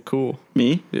in something cool.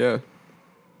 Me? Yeah.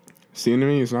 Seeing to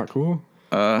me is not cool.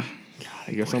 I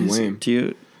guess I'm lame.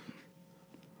 Do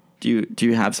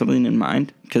you have something in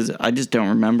mind? Because I just don't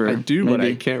remember. I do, but I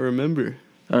Maybe. can't remember.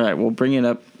 All right, we'll bring it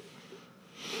up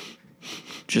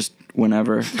just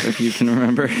whenever, if you can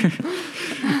remember.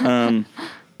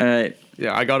 All right,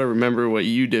 Yeah, I gotta remember what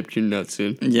you dipped your nuts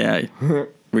in. yeah.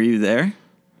 Were you there?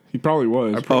 He probably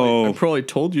was. I Oh. probably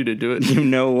told you to do it. You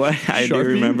know what? I do Sharpie?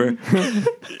 remember.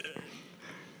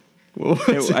 What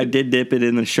was it? I did dip it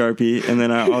in the Sharpie, and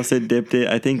then I also dipped it,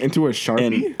 I think, Into a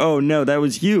Sharpie? in... Oh, no, that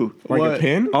was you. Like What? a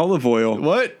pin? Olive oil.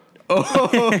 What? Oh,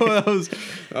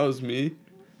 that was me.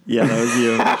 Yeah, that was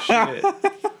you.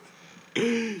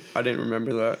 Shit. I didn't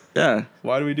remember that. Yeah.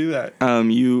 Why do we do that?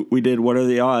 We did What Are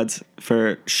the Odds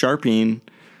for Sharpieing,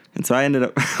 and so I ended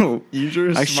up... You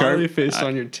drew a I smiley sharp- face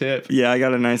on your tip. Yeah, I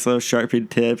got a nice little Sharpie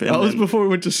tip. And That was then- before we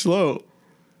went to slow.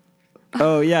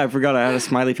 Oh, yeah, I forgot I had a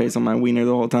smiley face on my wiener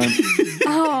the whole time.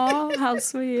 Oh, how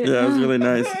sweet. Yeah, it was really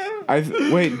nice.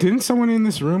 Wait, didn't someone in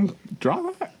this room draw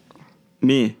that?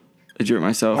 Me. I drew it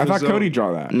myself. I thought So- Cody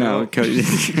draw that. No, Cody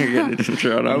didn't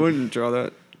draw it I on. wouldn't draw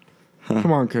that.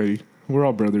 Come on, Cody. We're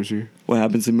all brothers here. What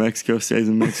happens in Mexico stays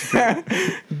in Mexico.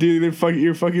 Dude,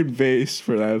 your fucking face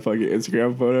for that fucking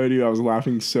Instagram photo, dude. I was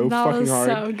laughing so That fucking was hard.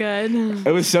 so good.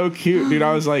 It was so cute, dude.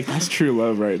 I was like, that's true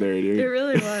love right there, It dude.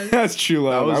 really was. That's true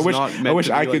love. was I wish not meant I wish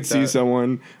to I be could like see that.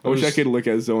 someone. I wish I was could look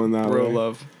at someone that Bro way.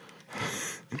 love.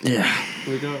 Yeah,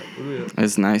 We got, what do we got?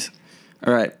 it's nice.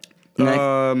 All right. Next,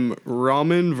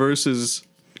 Ramen versus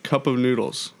cup of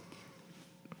noodles.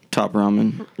 top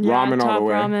ramen. Ramen all top the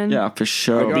way. Ramen. Yeah, for I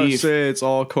sure. gotta beef. say it's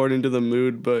all according to the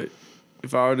mood, but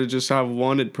if I were to just have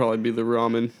one, it'd probably be the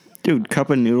ramen. Dude, cup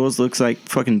of noodles looks like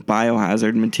fucking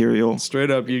biohazard material.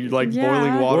 Straight up, you like Yeah.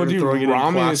 boiling water Well, and dude, throwing it in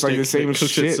ramen plastic. is like the and same it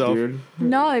cooks shit, itself. dude.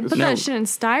 No, they put No. that shit in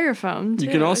styrofoam. You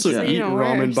too. can also It's eat even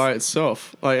ramen worse. by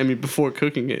itself. I mean, before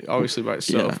cooking it, obviously by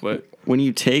itself, Yeah. but When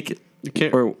you take you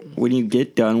can't. or when you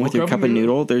get done with your cup of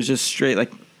noodle, there's just straight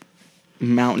like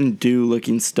Mountain Dew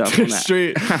looking stuff on that.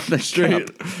 straight, straight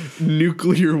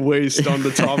nuclear waste on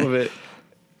the top of it.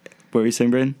 What were you saying,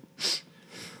 Braden?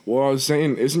 Well, I was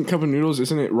saying, isn't it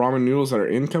ramen noodles that are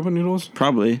in cup of noodles?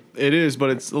 Probably, It is,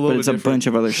 but it's a little but bit it's a different. bunch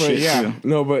of other But shit yeah, too.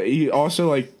 no, but you also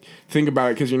like think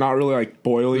about it because you're not really like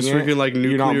boiling There's it. freaking, like,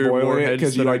 You're not nuclear boiling it warheads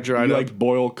because you that are like dried you up. like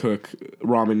boil cook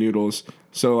ramen noodles.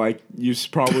 So like you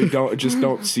probably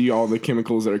don't see all the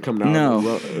chemicals that are coming out No.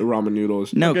 of the ramen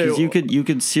noodles. No, Okay, because you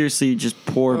could seriously just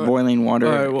pour boiling water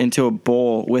all right, well- into a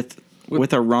bowl with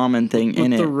a ramen thing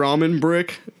in With it. the ramen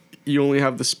brick, you only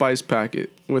have the spice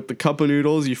packet. With the cup of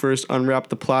noodles, you first unwrap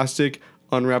the plastic,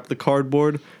 unwrap the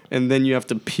cardboard, and then you have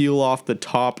to peel off the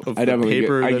top of I the definitely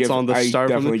paper get, that's on the I styrofoam.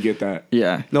 definitely get that.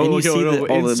 Yeah. No, And you okay, see no,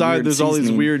 all the inside weird there's all these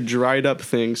seasoning. weird dried up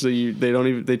things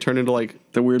that they turn into like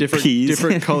The weird different peas.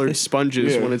 different colored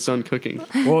sponges Yeah. when it's done cooking.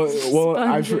 Well,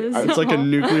 Sponges. It's like a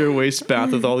nuclear waste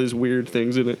bath with all these weird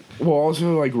things in it. well,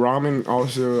 also like ramen.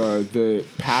 Also, the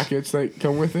packets that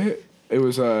come with it. It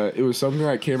was something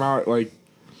that came out like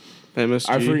MSG.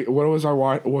 I forget what was I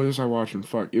watching?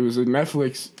 Fuck, it was a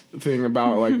Netflix thing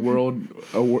about like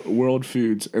world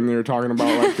foods, and they were talking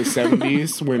about like the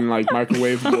 70s when like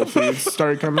microwavable foods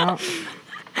started coming out,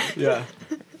 Yeah.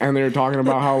 and they were talking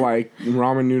about how like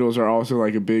ramen noodles are also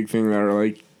like a big thing that are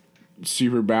like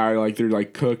super bad, like they're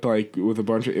like cooked like with a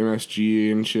bunch of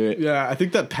MSG and shit. Yeah, I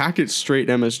think that packet's straight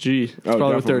MSG. That's Oh,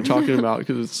 probably what they were definitely. talking about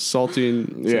because it's salty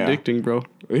and it's Yeah. addicting, bro.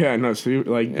 Yeah, no, so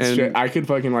like And shit, I could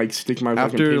fucking like stick my fucking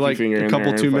After pinky like finger a in couple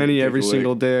there and too fucking many take every a lick.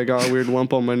 single day, I got a weird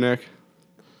lump on my neck.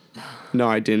 No,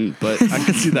 I didn't, but I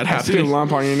can see that I see a happening.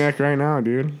 lump on your neck right now,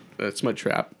 dude. That's my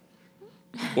trap.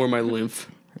 Or my lymph.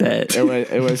 Bet.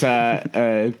 It was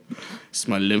It's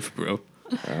my lymph, bro.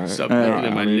 Stop Alright. looking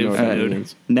at my I don't even know lymph what that node.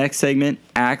 means. Next segment: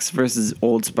 Axe versus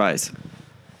Old Spice.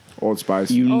 Old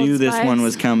Spice. You Old knew this Spice? one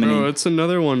was coming. Bro, it's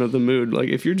another one of the mood. Like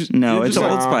if you're just No, you're it's just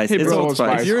Old like, Spice. Hey, It's bro, Old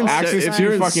Spice. If you're in, Axe is if too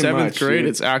you're in fucking seventh much, grade, dude.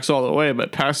 it's Axe all the way.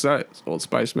 But past that, it's Old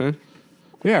Spice, man.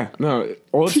 Yeah, no,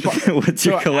 Old Spice. What's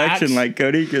your So collection Axe- like,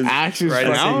 Cody? Because Axe is Right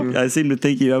fucking. I seem to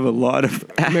think you have a lot of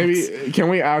Axe. Maybe can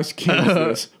we ask Kim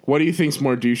this? What do you think's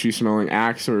more douchey smelling,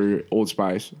 Axe or Old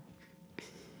Spice?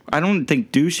 I don't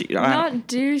think douchey. Not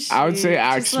douchey. I would say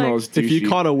Axe just, like, smells douchey. If you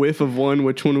caught a whiff of one,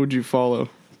 which one would you follow?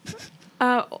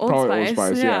 Old Probably Spice.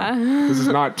 Old Spice, yeah. This is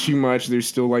not too much. There's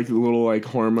still like a little like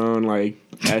hormone like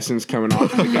essence coming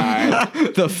off the guy.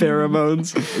 The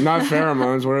pheromones, Not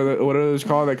pheromones. What are those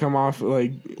called that come off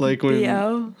like? like when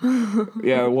Bo.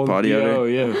 Yeah, well, Body odor.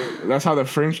 yeah. That's how the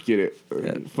French get it.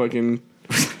 Fucking.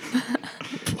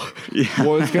 Yeah.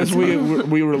 Well, it's because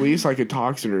we release like a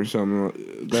toxin or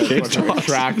something that fucking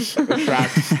attracts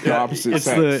the opposite it's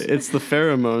sex. it's the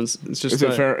pheromones. It's just Is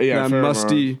it that, yeah, that pheromone.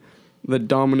 musty, the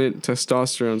dominant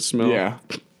testosterone smell. Yeah.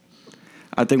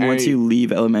 I think once Hey. you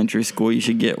leave elementary school, you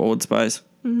should get Old Spice.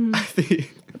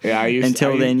 Yeah,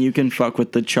 Until then, you can fuck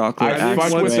with the chocolate I Axe.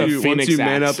 fucked with once the you Phoenix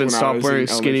man Axe up and when I stop was wearing in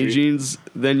skinny elementary. jeans,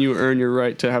 then you earn your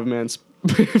right to have Man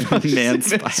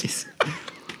Spice.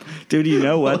 Dude, you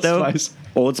know what Old though? Spice.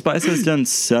 Old Spice has done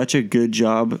such a good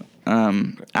job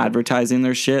advertising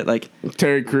their shit. Like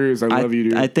Terry Crews, I love you,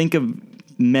 dude. I think of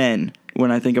men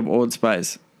when I think of Old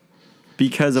Spice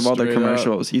because of all their Straight up.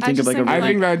 commercials. You I think of just like a think I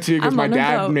think that too because I'm my on a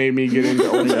dad boat. made me get into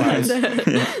Old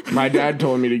Spice. My dad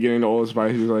told me to get into Old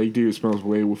Spice. He was like, dude, it smells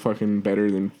way fucking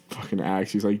better than fucking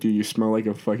Axe. He's like, dude, you smell like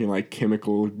a fucking like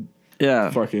chemical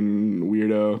yeah. fucking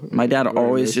weirdo. My dad Whatever it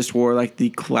always is. just wore like the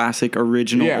classic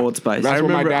original Yeah. Old Spice. That's I what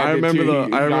my remember. dad I did, remember too. the. He I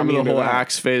got remember me the into whole that.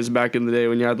 Axe phase back in the day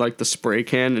when you had like the spray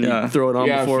can and Yeah. you throw it on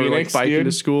Yeah, before Phoenix, like biking dude.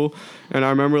 to school. And I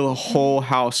remember the whole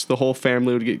house, the whole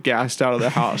family would get gassed out of the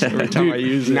house every time Dude, I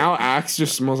used it. now Axe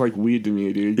just smells like weed to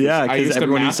me, dude. Yeah, I because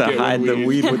everyone used to mask it with hide the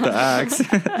weed with the axe.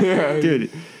 Yeah.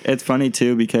 Dude, it's funny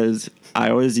too because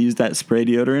I always use that spray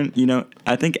deodorant. You know,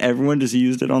 I think everyone just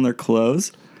used it on their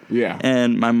clothes. Yeah.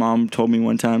 And my mom told me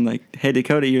one time, like, "Hey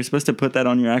Dakota, you're supposed to put that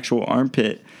on your actual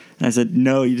armpit." And I said,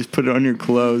 "No, you just put it on your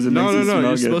clothes. It no, makes no, it no. smell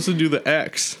You're good." supposed to do the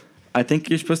X. I think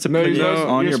you're supposed to No, put it you're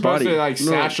on your supposed body. to like No.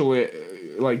 satchel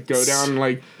it, like go down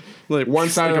like Like one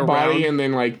side like of the body around. and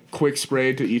then like quick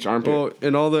spray to each armpit. Well,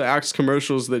 in all the Axe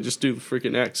commercials, they just do the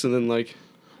freaking X and then like.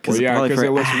 Well, yeah, probably because for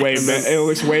it looks way axe. it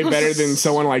looks way better than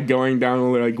someone like going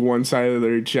down like one side of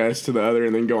their chest to the other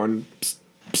and then going psst,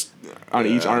 psst, on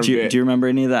each armpit. Do you remember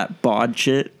any of that bod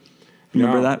shit?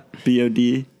 Remember No. that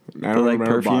BOD? I The don't like remember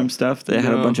perfume bod. stuff. They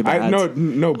had a No. bunch of ads.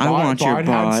 No. Bod, want your bod had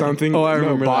bod. something. Oh, I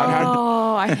remember bod that. Had,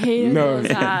 Oh, I hated no,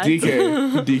 those ads.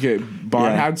 DK. Bod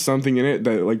Yeah. had something in it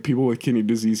that like people with kidney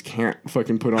disease can't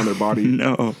fucking put on their body.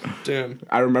 No. Damn.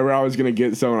 I remember I was gonna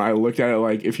get some, and I looked at it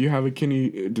like, if you have a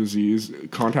kidney disease,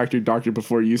 contact your doctor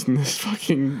before using this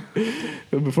fucking,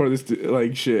 before this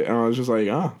like shit. And I was just like,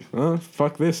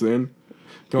 fuck this then.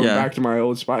 Going Yeah. back to my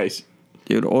Old Spice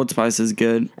Dude, Old Spice is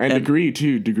good. and Degree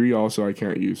too. Degree also I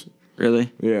can't use.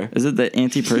 Really? Yeah, Is it the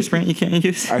antiperspirant you can't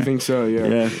use? I think so. Yeah,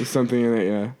 Yeah. There's something in it.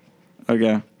 Yeah.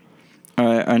 Okay. All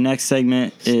right. Our next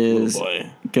segment is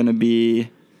gonna be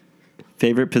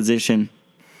favorite position.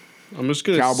 I'm just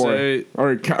gonna Cowboy say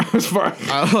or fuck.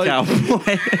 I like.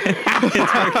 Cowboy.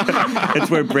 it's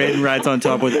where Braden rides on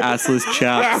top with assless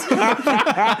chaps.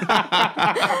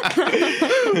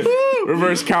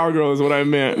 Reverse cowgirl is what I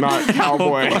meant, not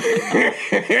cowboy.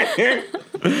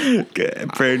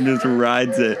 Braden just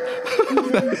rides it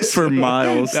for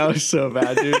miles. That was so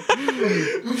bad, dude.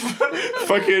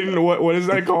 Fucking what is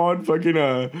that called? Fucking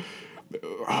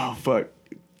oh fuck.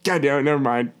 God damn it, never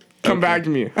mind. Come back to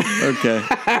me. Okay.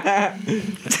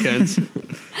 Kent.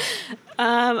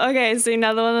 Okay, so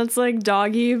another one that's like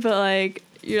doggy, but like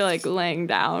you're like laying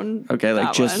down. Okay, like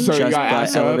That just one. So you just got butt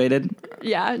ass up? elevated.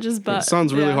 Yeah, just butt.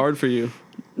 Sounds really yeah. hard for you.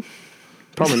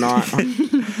 Probably not.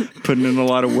 Putting in a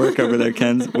lot of work over there,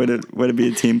 Ken. Way to be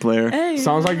a team player. Hey, It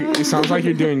sounds like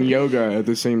you're doing yoga at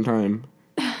the same time.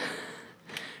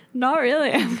 not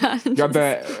really. I'm not Got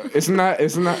that? Isn't that a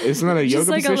just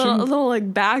yoga like position? a little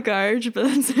like back arch, but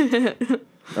that's it.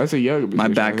 That's a yoga position. My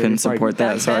back couldn't It's like- support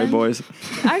that. Back Sorry, bend? boys.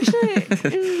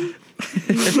 Actually,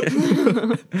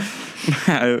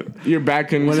 Your back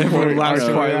couldn't Whenever support it laughs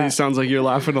arch quietly, like sounds like you're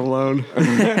laughing alone.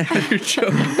 You're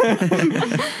joking.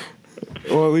 that.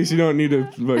 Well, at least you don't need to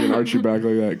fucking arch your back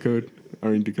like that, Code. I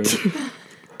mean, Dakota.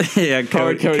 Yeah,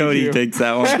 Cody Cody too. takes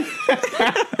that one.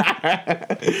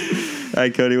 All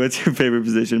right, Cody, what's your favorite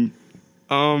position?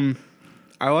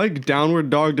 I like downward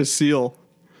dog to seal.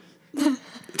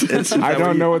 I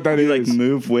don't know what that You is. like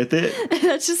move with it.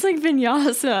 that's just like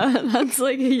vinyasa. That's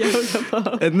like a yoga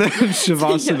pose. And then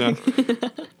Shavasana.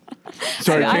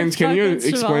 Sorry, I Kins, can you fucking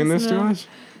explain this to Shavasana. us?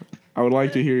 I would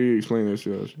like to hear you explain this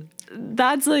to us.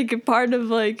 That's like a part of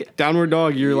like Downward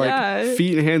dog, you're Yeah. like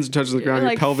feet and hands are touching the ground,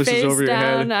 like your pelvis is face over your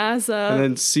down, head. ass up. And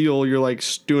then seal, you're like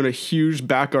doing a huge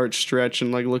back arch stretch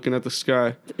and like looking at the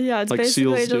sky. yeah, it's like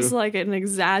basically seals do. just like an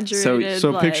exaggerated.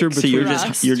 So like, picture So you're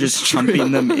thrust. just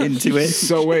humping them into it.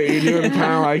 So wait, you're doing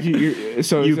kind of like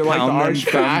so You is it like the pound them arch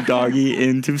from back? doggy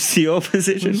into seal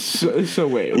position. So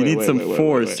wait, You need some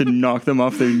force to knock them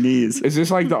off their knees. Is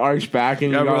this like the arch back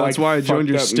and you Yeah, got bro, like that's why I joined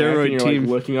your fucked up neck steroid and you're, team. like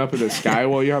looking up at the sky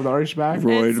while you have the arch back?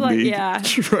 Roid It's like me. yeah.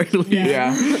 Right, Lee?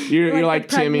 Yeah, you're like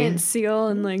the Timmy. pregnant seal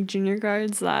in like junior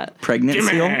cards that Pregnant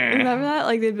seal. remember that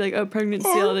like they'd be like, oh, pregnant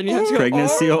seal, then you have to go, Pregnant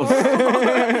seal.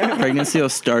 Pregnant seal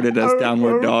started as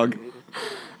downward dog.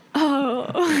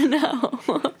 oh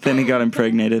no. Then he got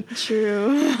impregnated.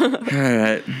 True. All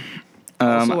right.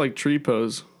 Also like tree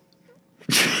pose.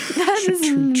 That is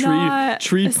not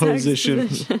Tree a sex position.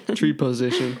 position. Tree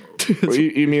position. Well,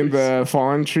 you mean the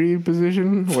fallen tree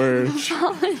position where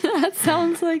That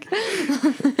sounds like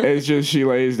it's just she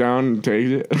lays down and takes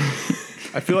it?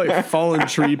 I feel like fallen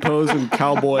tree pose and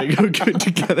cowboy go good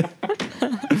together.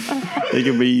 They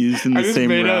can be used in I the just same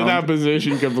made up that round.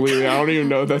 position completely. I don't even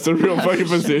know if that's a real fucking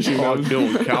position. That was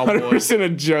cowboy. 100% a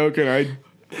joke, and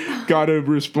I got a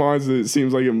response that it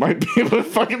seems like it might be a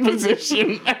fucking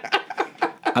position.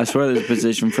 I swear there's a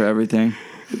position for everything.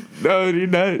 No,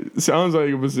 dude, that sounds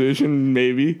like a position,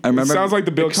 maybe. I remember- It sounds like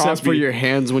the Bill Except Cosby. for your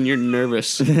hands when you're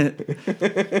nervous.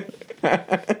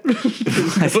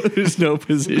 There's no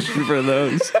position for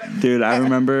those. Dude, I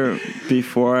remember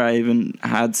before I even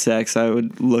had sex, I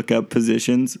would look up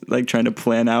positions, like trying to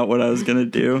plan out what I was going to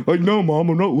do. Like, no, Mom,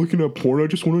 I'm not looking at porn. I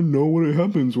just want to know what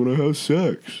happens when I have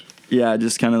sex. Yeah,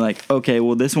 just kind of like, okay,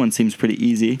 well, this one seems pretty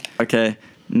easy. Okay,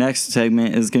 next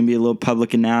segment is going to be a little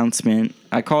public announcement.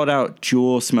 I called out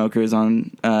Juul smokers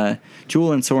on,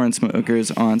 Juul and Soren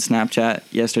smokers on Snapchat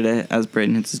yesterday, as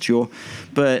Braden hits his Juul.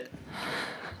 But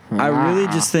I really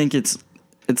just think it's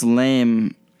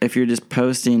lame if you're just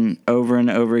posting over and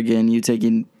over again, you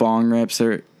taking bong rips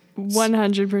or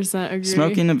 100% agree.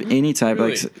 smoking of any type.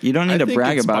 Really? Like, you don't need to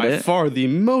brag about By it. far the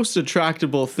most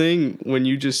attractable thing when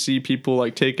you just see people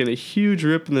like taking a huge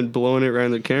rip and then blowing it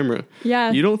around the camera.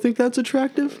 Yeah. You don't think that's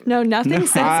attractive? No, nothing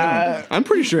says I'm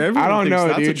pretty sure everyone I don't thinks know,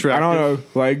 that's dude. attractive. I don't know.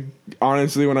 Like,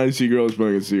 honestly, when I see girls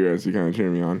smoking cigarettes, it kind of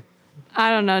turn me on. I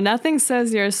don't know. Nothing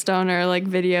says you're a stoner like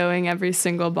videoing every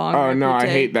single bong. Oh, rip no, you I take.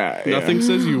 hate that. Yeah. Nothing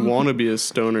says you want to be a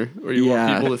stoner or you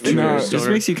want people to think No, you're a it It stoner. just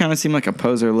makes you kind of seem like a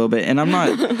poser a little bit. And I'm not.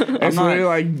 It's not- literally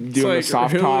like It's doing like, the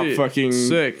soft top really fucking.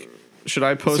 sick. Should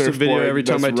I post a video surfboard every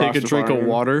time I that's take a drink of Rastafarian.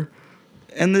 water?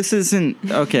 And this isn't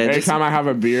okay. Every Just, time I have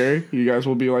a beer, you guys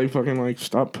will be like, fucking like,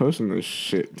 stop posting this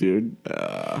shit, dude.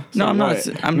 no, I'm not. what?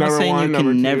 I'm not Number saying one, you number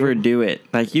can two. never do it.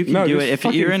 Like you can No, do just it if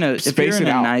fucking you're in a space it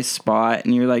out. nice spot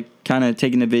and you're like kind of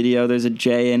taking a video. There's a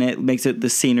J in it, makes it the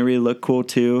scenery look cool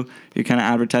too. You're kind of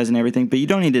advertising everything, but you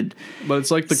don't need to. But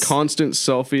it's like the constant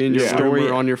selfie in your Yeah. story Story-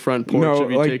 on your front porch No,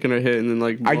 of you like, taking a hit and then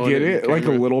like I blowing get in it, the like a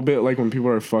camera. little bit, like when people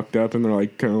are fucked up and they're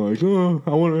like, kind of like, oh,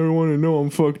 I want everyone to know I'm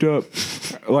fucked up.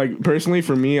 Like, personally,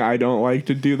 for me, I don't like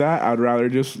to do that. I'd rather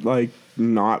just, like,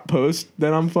 not post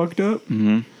that I'm fucked up.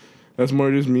 Mm-hmm. That's more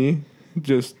just me.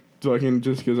 Just fucking,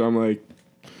 just because I'm like,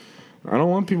 I don't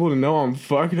want people to know I'm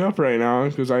fucked up right now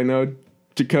because I know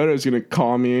Dakota's going to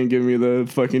call me and give me the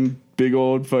fucking big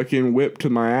old fucking whip to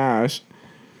my ass.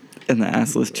 And the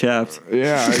assless chaps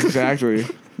Yeah, exactly.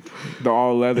 The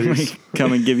all leathers.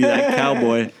 come and give you that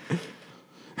cowboy.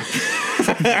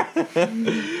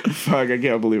 Fuck, I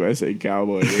can't believe I say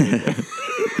cowboy.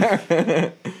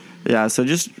 Yeah, so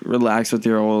just relax with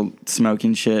your old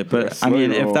smoking shit. But Yeah, I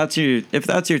mean, slow roll. if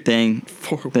that's your thing,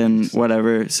 then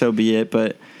whatever, so be it.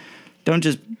 But don't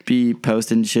just be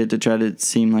posting shit to try to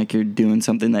seem like you're doing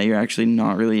something that you're actually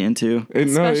not really into.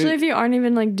 Especially if you aren't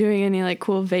even like doing any like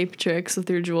cool vape tricks with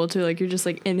your Juul too. Like you're just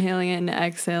like inhaling it and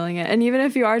exhaling it. And even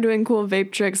if you are doing cool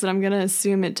vape tricks, then I'm gonna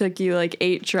assume it took you like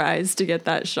 8 tries to get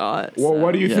that shot. Well, so.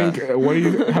 what do you think?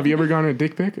 Have you ever gotten a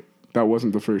dick pic? That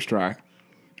wasn't the first try.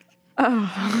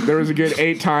 Oh. There was a good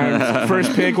 8 times.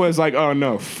 First pick was like, oh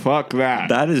no, fuck that.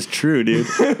 That is true, dude.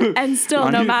 And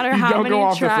still, no matter how don't go many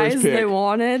off the first tries pick. they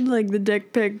wanted, like the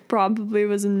dick pic probably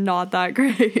was not that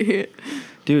great.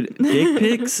 Dude, dick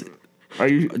pics. Are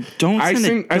you? Don't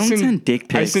send dick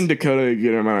pics. I send Dakota a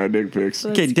good amount of dick pics.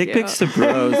 Okay, That's dick cute. pics to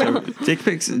bros. Dick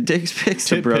pics to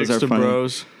Tit bros pics are to funny.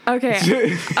 bros.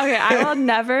 Okay, I will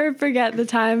never forget the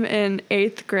time in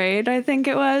 8th grade, I think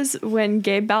it was, when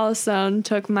Gabe Balasone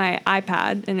took my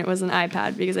iPad, and it was an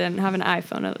iPad because I didn't have an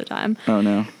iPhone at the time. Oh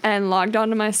no. And logged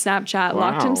onto my Snapchat,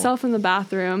 locked Wow. himself in the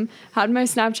bathroom, had my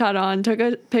Snapchat on, took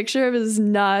a picture of his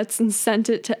nuts, and sent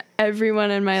it to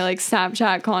everyone in my like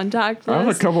Snapchat contact I have a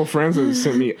list. couple friends that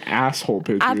sent me asshole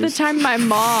pictures. At the time, my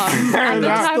mom. At the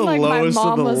That's time, the like my lowest of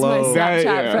mom the was my low. Snapchat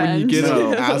Yeah, friend. You get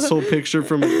No. an asshole picture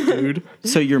from a dude.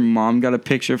 So your mom got a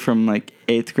picture from like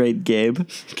 8th grade Gabe?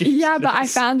 Yeah, but I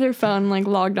found her phone, like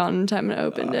logged on in time and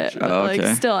opened it. But Oh, okay.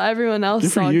 like, still, everyone else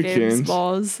Good for saw you, Gabe's Kins.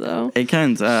 balls. So Hey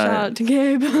Ken's, shout out to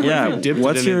Gabe. yeah. dipped it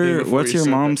What's in anything your before you sent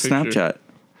mom's that picture. Snapchat?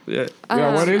 Yeah.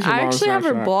 Yeah, what is your I mom's actually have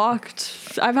her Snapchat? blocked.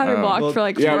 I've had her blocked well, for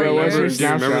like yeah, 4 but what's her years. Do you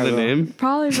remember Snapchat, the though? name?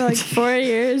 Probably for like 4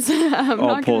 years. I'm All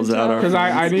not pulls gonna out tell. our- Because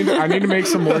I need to make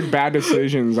some more bad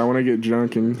decisions. I want to get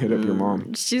drunk and hit up your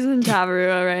mom. She's in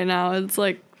Tavarua right now. It's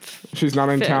like She's not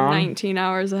in town. 19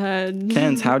 hours ahead.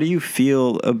 Ken's, how do you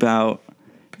feel about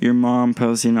your mom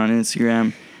posting on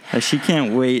Instagram that she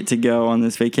can't wait to go on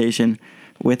this vacation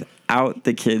without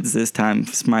the kids this time?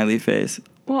 Smiley face.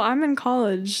 Well, I'm in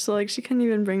college, so like she couldn't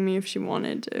even bring me if she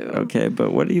wanted to. Okay,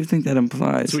 but what do you think that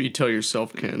implies? That's what you tell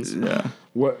yourself, Kens. Yeah.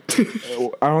 What?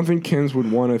 I don't think Kins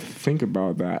would want to think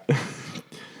about that.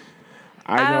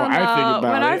 I don't know. I think about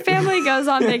when it. our family goes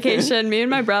on vacation, me and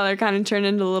my brother kind of turn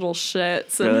into little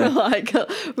shits, and Really? we're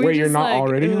like, Wait, you're not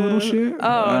already a little shit?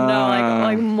 Oh no,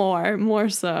 like more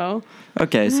so.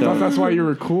 Okay, I thought so that's why you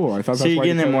were cool. I thought so that's you're why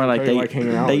getting you it more like they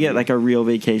hanging out. they with get you. like a real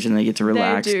vacation. They get to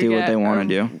relax, They do what get they want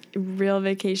to a do. Real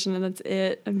vacation, and that's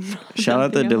it. Shout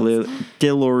out the Nothing else.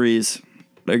 Dillories.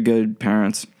 They're good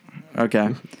parents.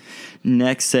 Okay.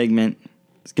 Next segment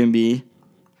is going to be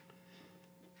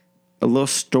a little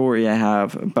story I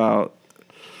have about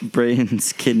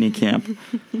Braden's kidney camp.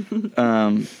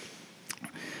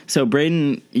 So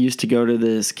Braden used to go to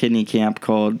this kidney camp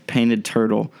called Painted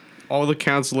Turtle. All the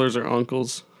counselors are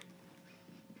uncles.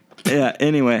 Yeah,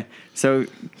 anyway. So,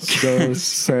 So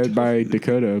said by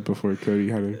Dakota before Cody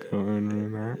had to go and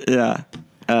ruin that.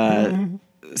 yeah.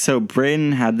 So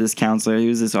Braden had this counselor. He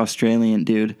was this Australian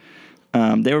dude.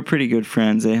 They were pretty good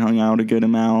friends. They hung out a good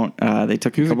amount. They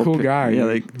took He was a a couple cool guy. Yeah,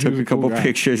 they He took was a a cool couple guy.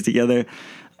 pictures together.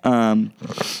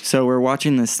 So we're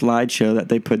watching this slideshow that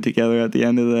they put together at the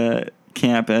end of the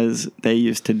camp, as they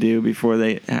used to do before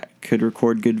they could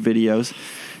record good videos.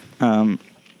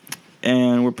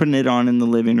 And we're putting it on in the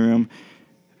living room.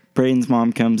 Braden's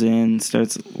mom comes in,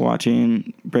 starts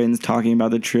watching. Braden's talking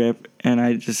about the trip, and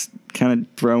I just kind of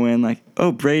throw in like,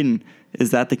 "Oh, Braden,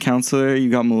 is that the counselor you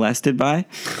got molested by?"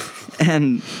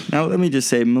 And now let me just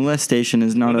say, molestation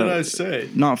is not What did I say?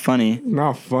 not funny.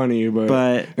 Not funny,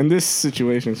 But- in this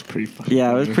situation, it's pretty funny.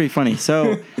 Yeah, it was pretty funny.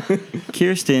 So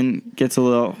Kirsten gets a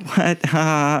little what,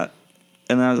 ha,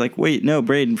 and I was like, "Wait, no,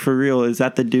 Braden, for real, is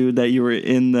that the dude that you were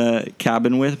in the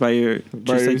cabin with by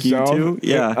By like yourself, you two?"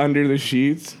 Yeah. under the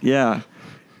sheets. Yeah.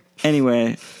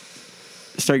 Anyway,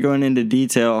 start going into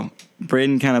detail.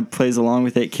 Braden kind of plays along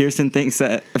with it. Kirsten thinks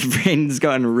that Braden's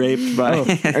gotten raped by. Oh,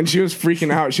 and she was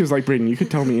freaking out. She was like, Braden, you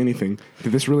could tell me anything.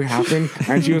 Did this really happen?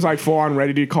 And she was like full on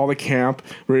ready to call the camp,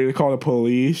 ready to call the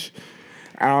police.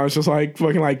 And I was just like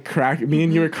fucking like me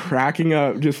and you were cracking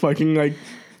up, just fucking like,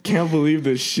 can't believe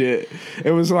this shit.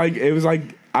 It was like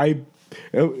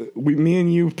me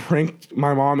and you pranked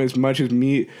my mom as much as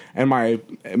me and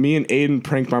Aiden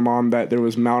pranked my mom that there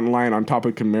was Mountain Lion on top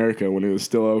of Comerica when it was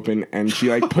still open, and she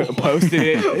like posted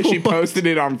it. She posted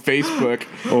it on Facebook.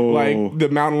 Like the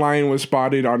Mountain Lion was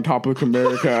spotted on top of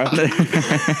Comerica.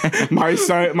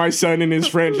 my son and his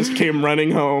friend just came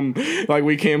running home. Like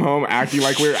we came home acting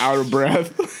like we were out of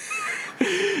breath.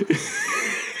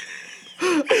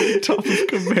 Top of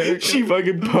Comerica. She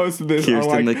fucking posted this.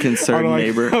 Kirsten, the concerned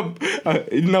neighbor.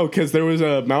 No, because there was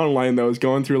a mountain lion that was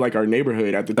going through like our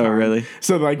neighborhood at the time. Oh, really?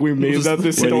 So like we made up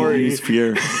this story. Ladies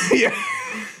fear. Yeah.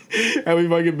 And we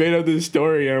fucking made up this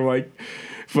story, and I'm like,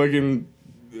 fucking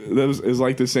that is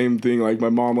like the same thing. Like my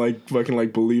mom like fucking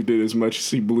like believed it as much as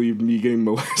she believed me getting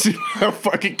molested by a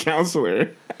fucking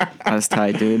counselor. That's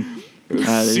tight, dude.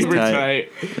 That is Super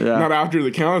tight. Yeah. Not after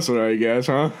the counselor, I guess,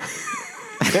 huh?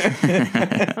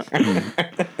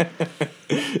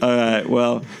 All right.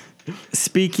 Well,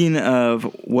 speaking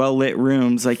of well lit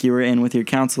rooms like you were in with your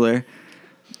counselor,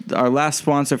 our last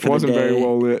sponsor for Wasn't the day very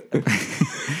well lit.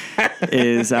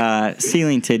 is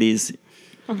Ceiling Titties.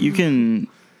 You can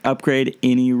upgrade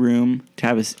any room to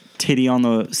have a titty on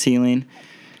the ceiling.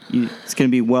 It's gonna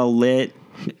be well lit.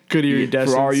 Good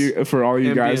iridescence. For all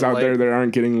you guys Ambient out there light. that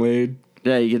aren't getting laid,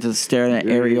 Yeah, you get to stare at that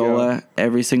There you areola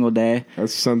every single day.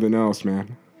 that's something else,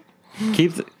 man.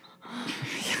 Keep the,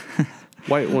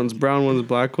 White ones, brown ones,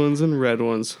 black ones, and red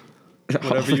ones.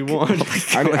 Whatever you want.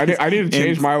 I need to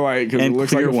change my light because it and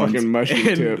looks like a clear ones. fucking mushroom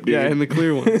And, tip, dude. yeah, and the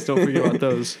clear ones. Don't forget about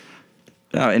those.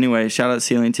 anyway, shout out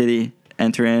Ceiling Titty.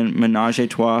 Enter in Menage a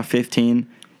Trois 15.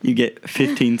 You get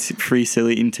 15 free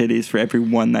Ceiling Titties for every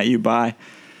one that you buy.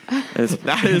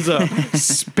 That is a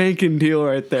spanking deal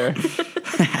right there.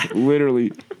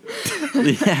 Literally.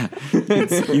 Yeah,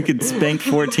 you could spank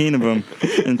 14 of them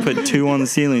and put 2 on the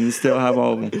ceiling and still have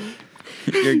all of them.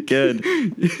 You're good.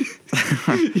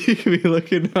 You could be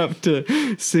looking up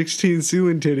to 16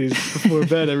 ceiling titties before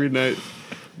bed every night.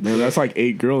 Man, that's like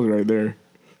 8 girls right there.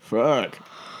 Fuck.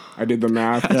 I did the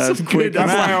math. That's quick That's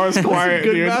math. why I was quiet,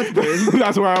 good dude. math, Brayden.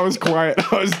 That's why I was quiet.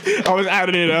 I was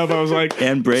adding it up. I was like,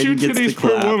 And Brayden 2 gets the titties per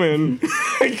clap. woman.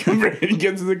 Brayden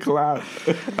gets the clap.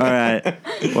 All right.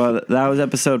 Well, that was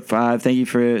episode 5. Thank you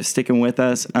for sticking with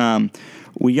us.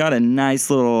 We got a nice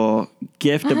little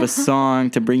gift of a song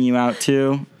to bring you out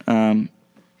to.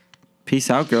 Peace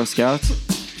out, Girl Scouts.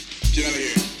 Get out of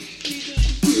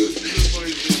here.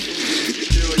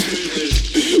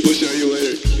 We'll show you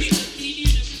later.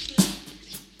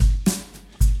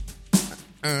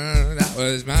 That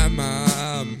was my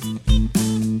mom.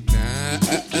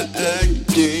 Nagging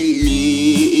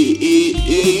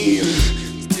me.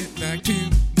 Let's get back to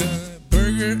the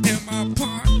burger in my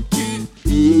pocket.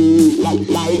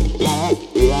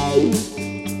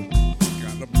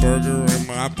 Got a burger in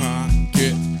my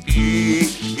pocket.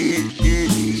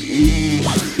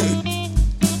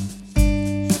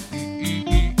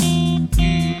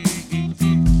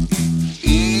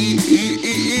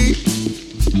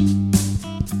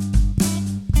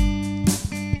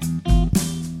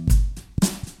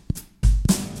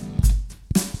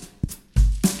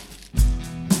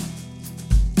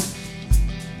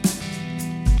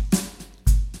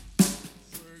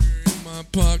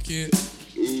 Pocket.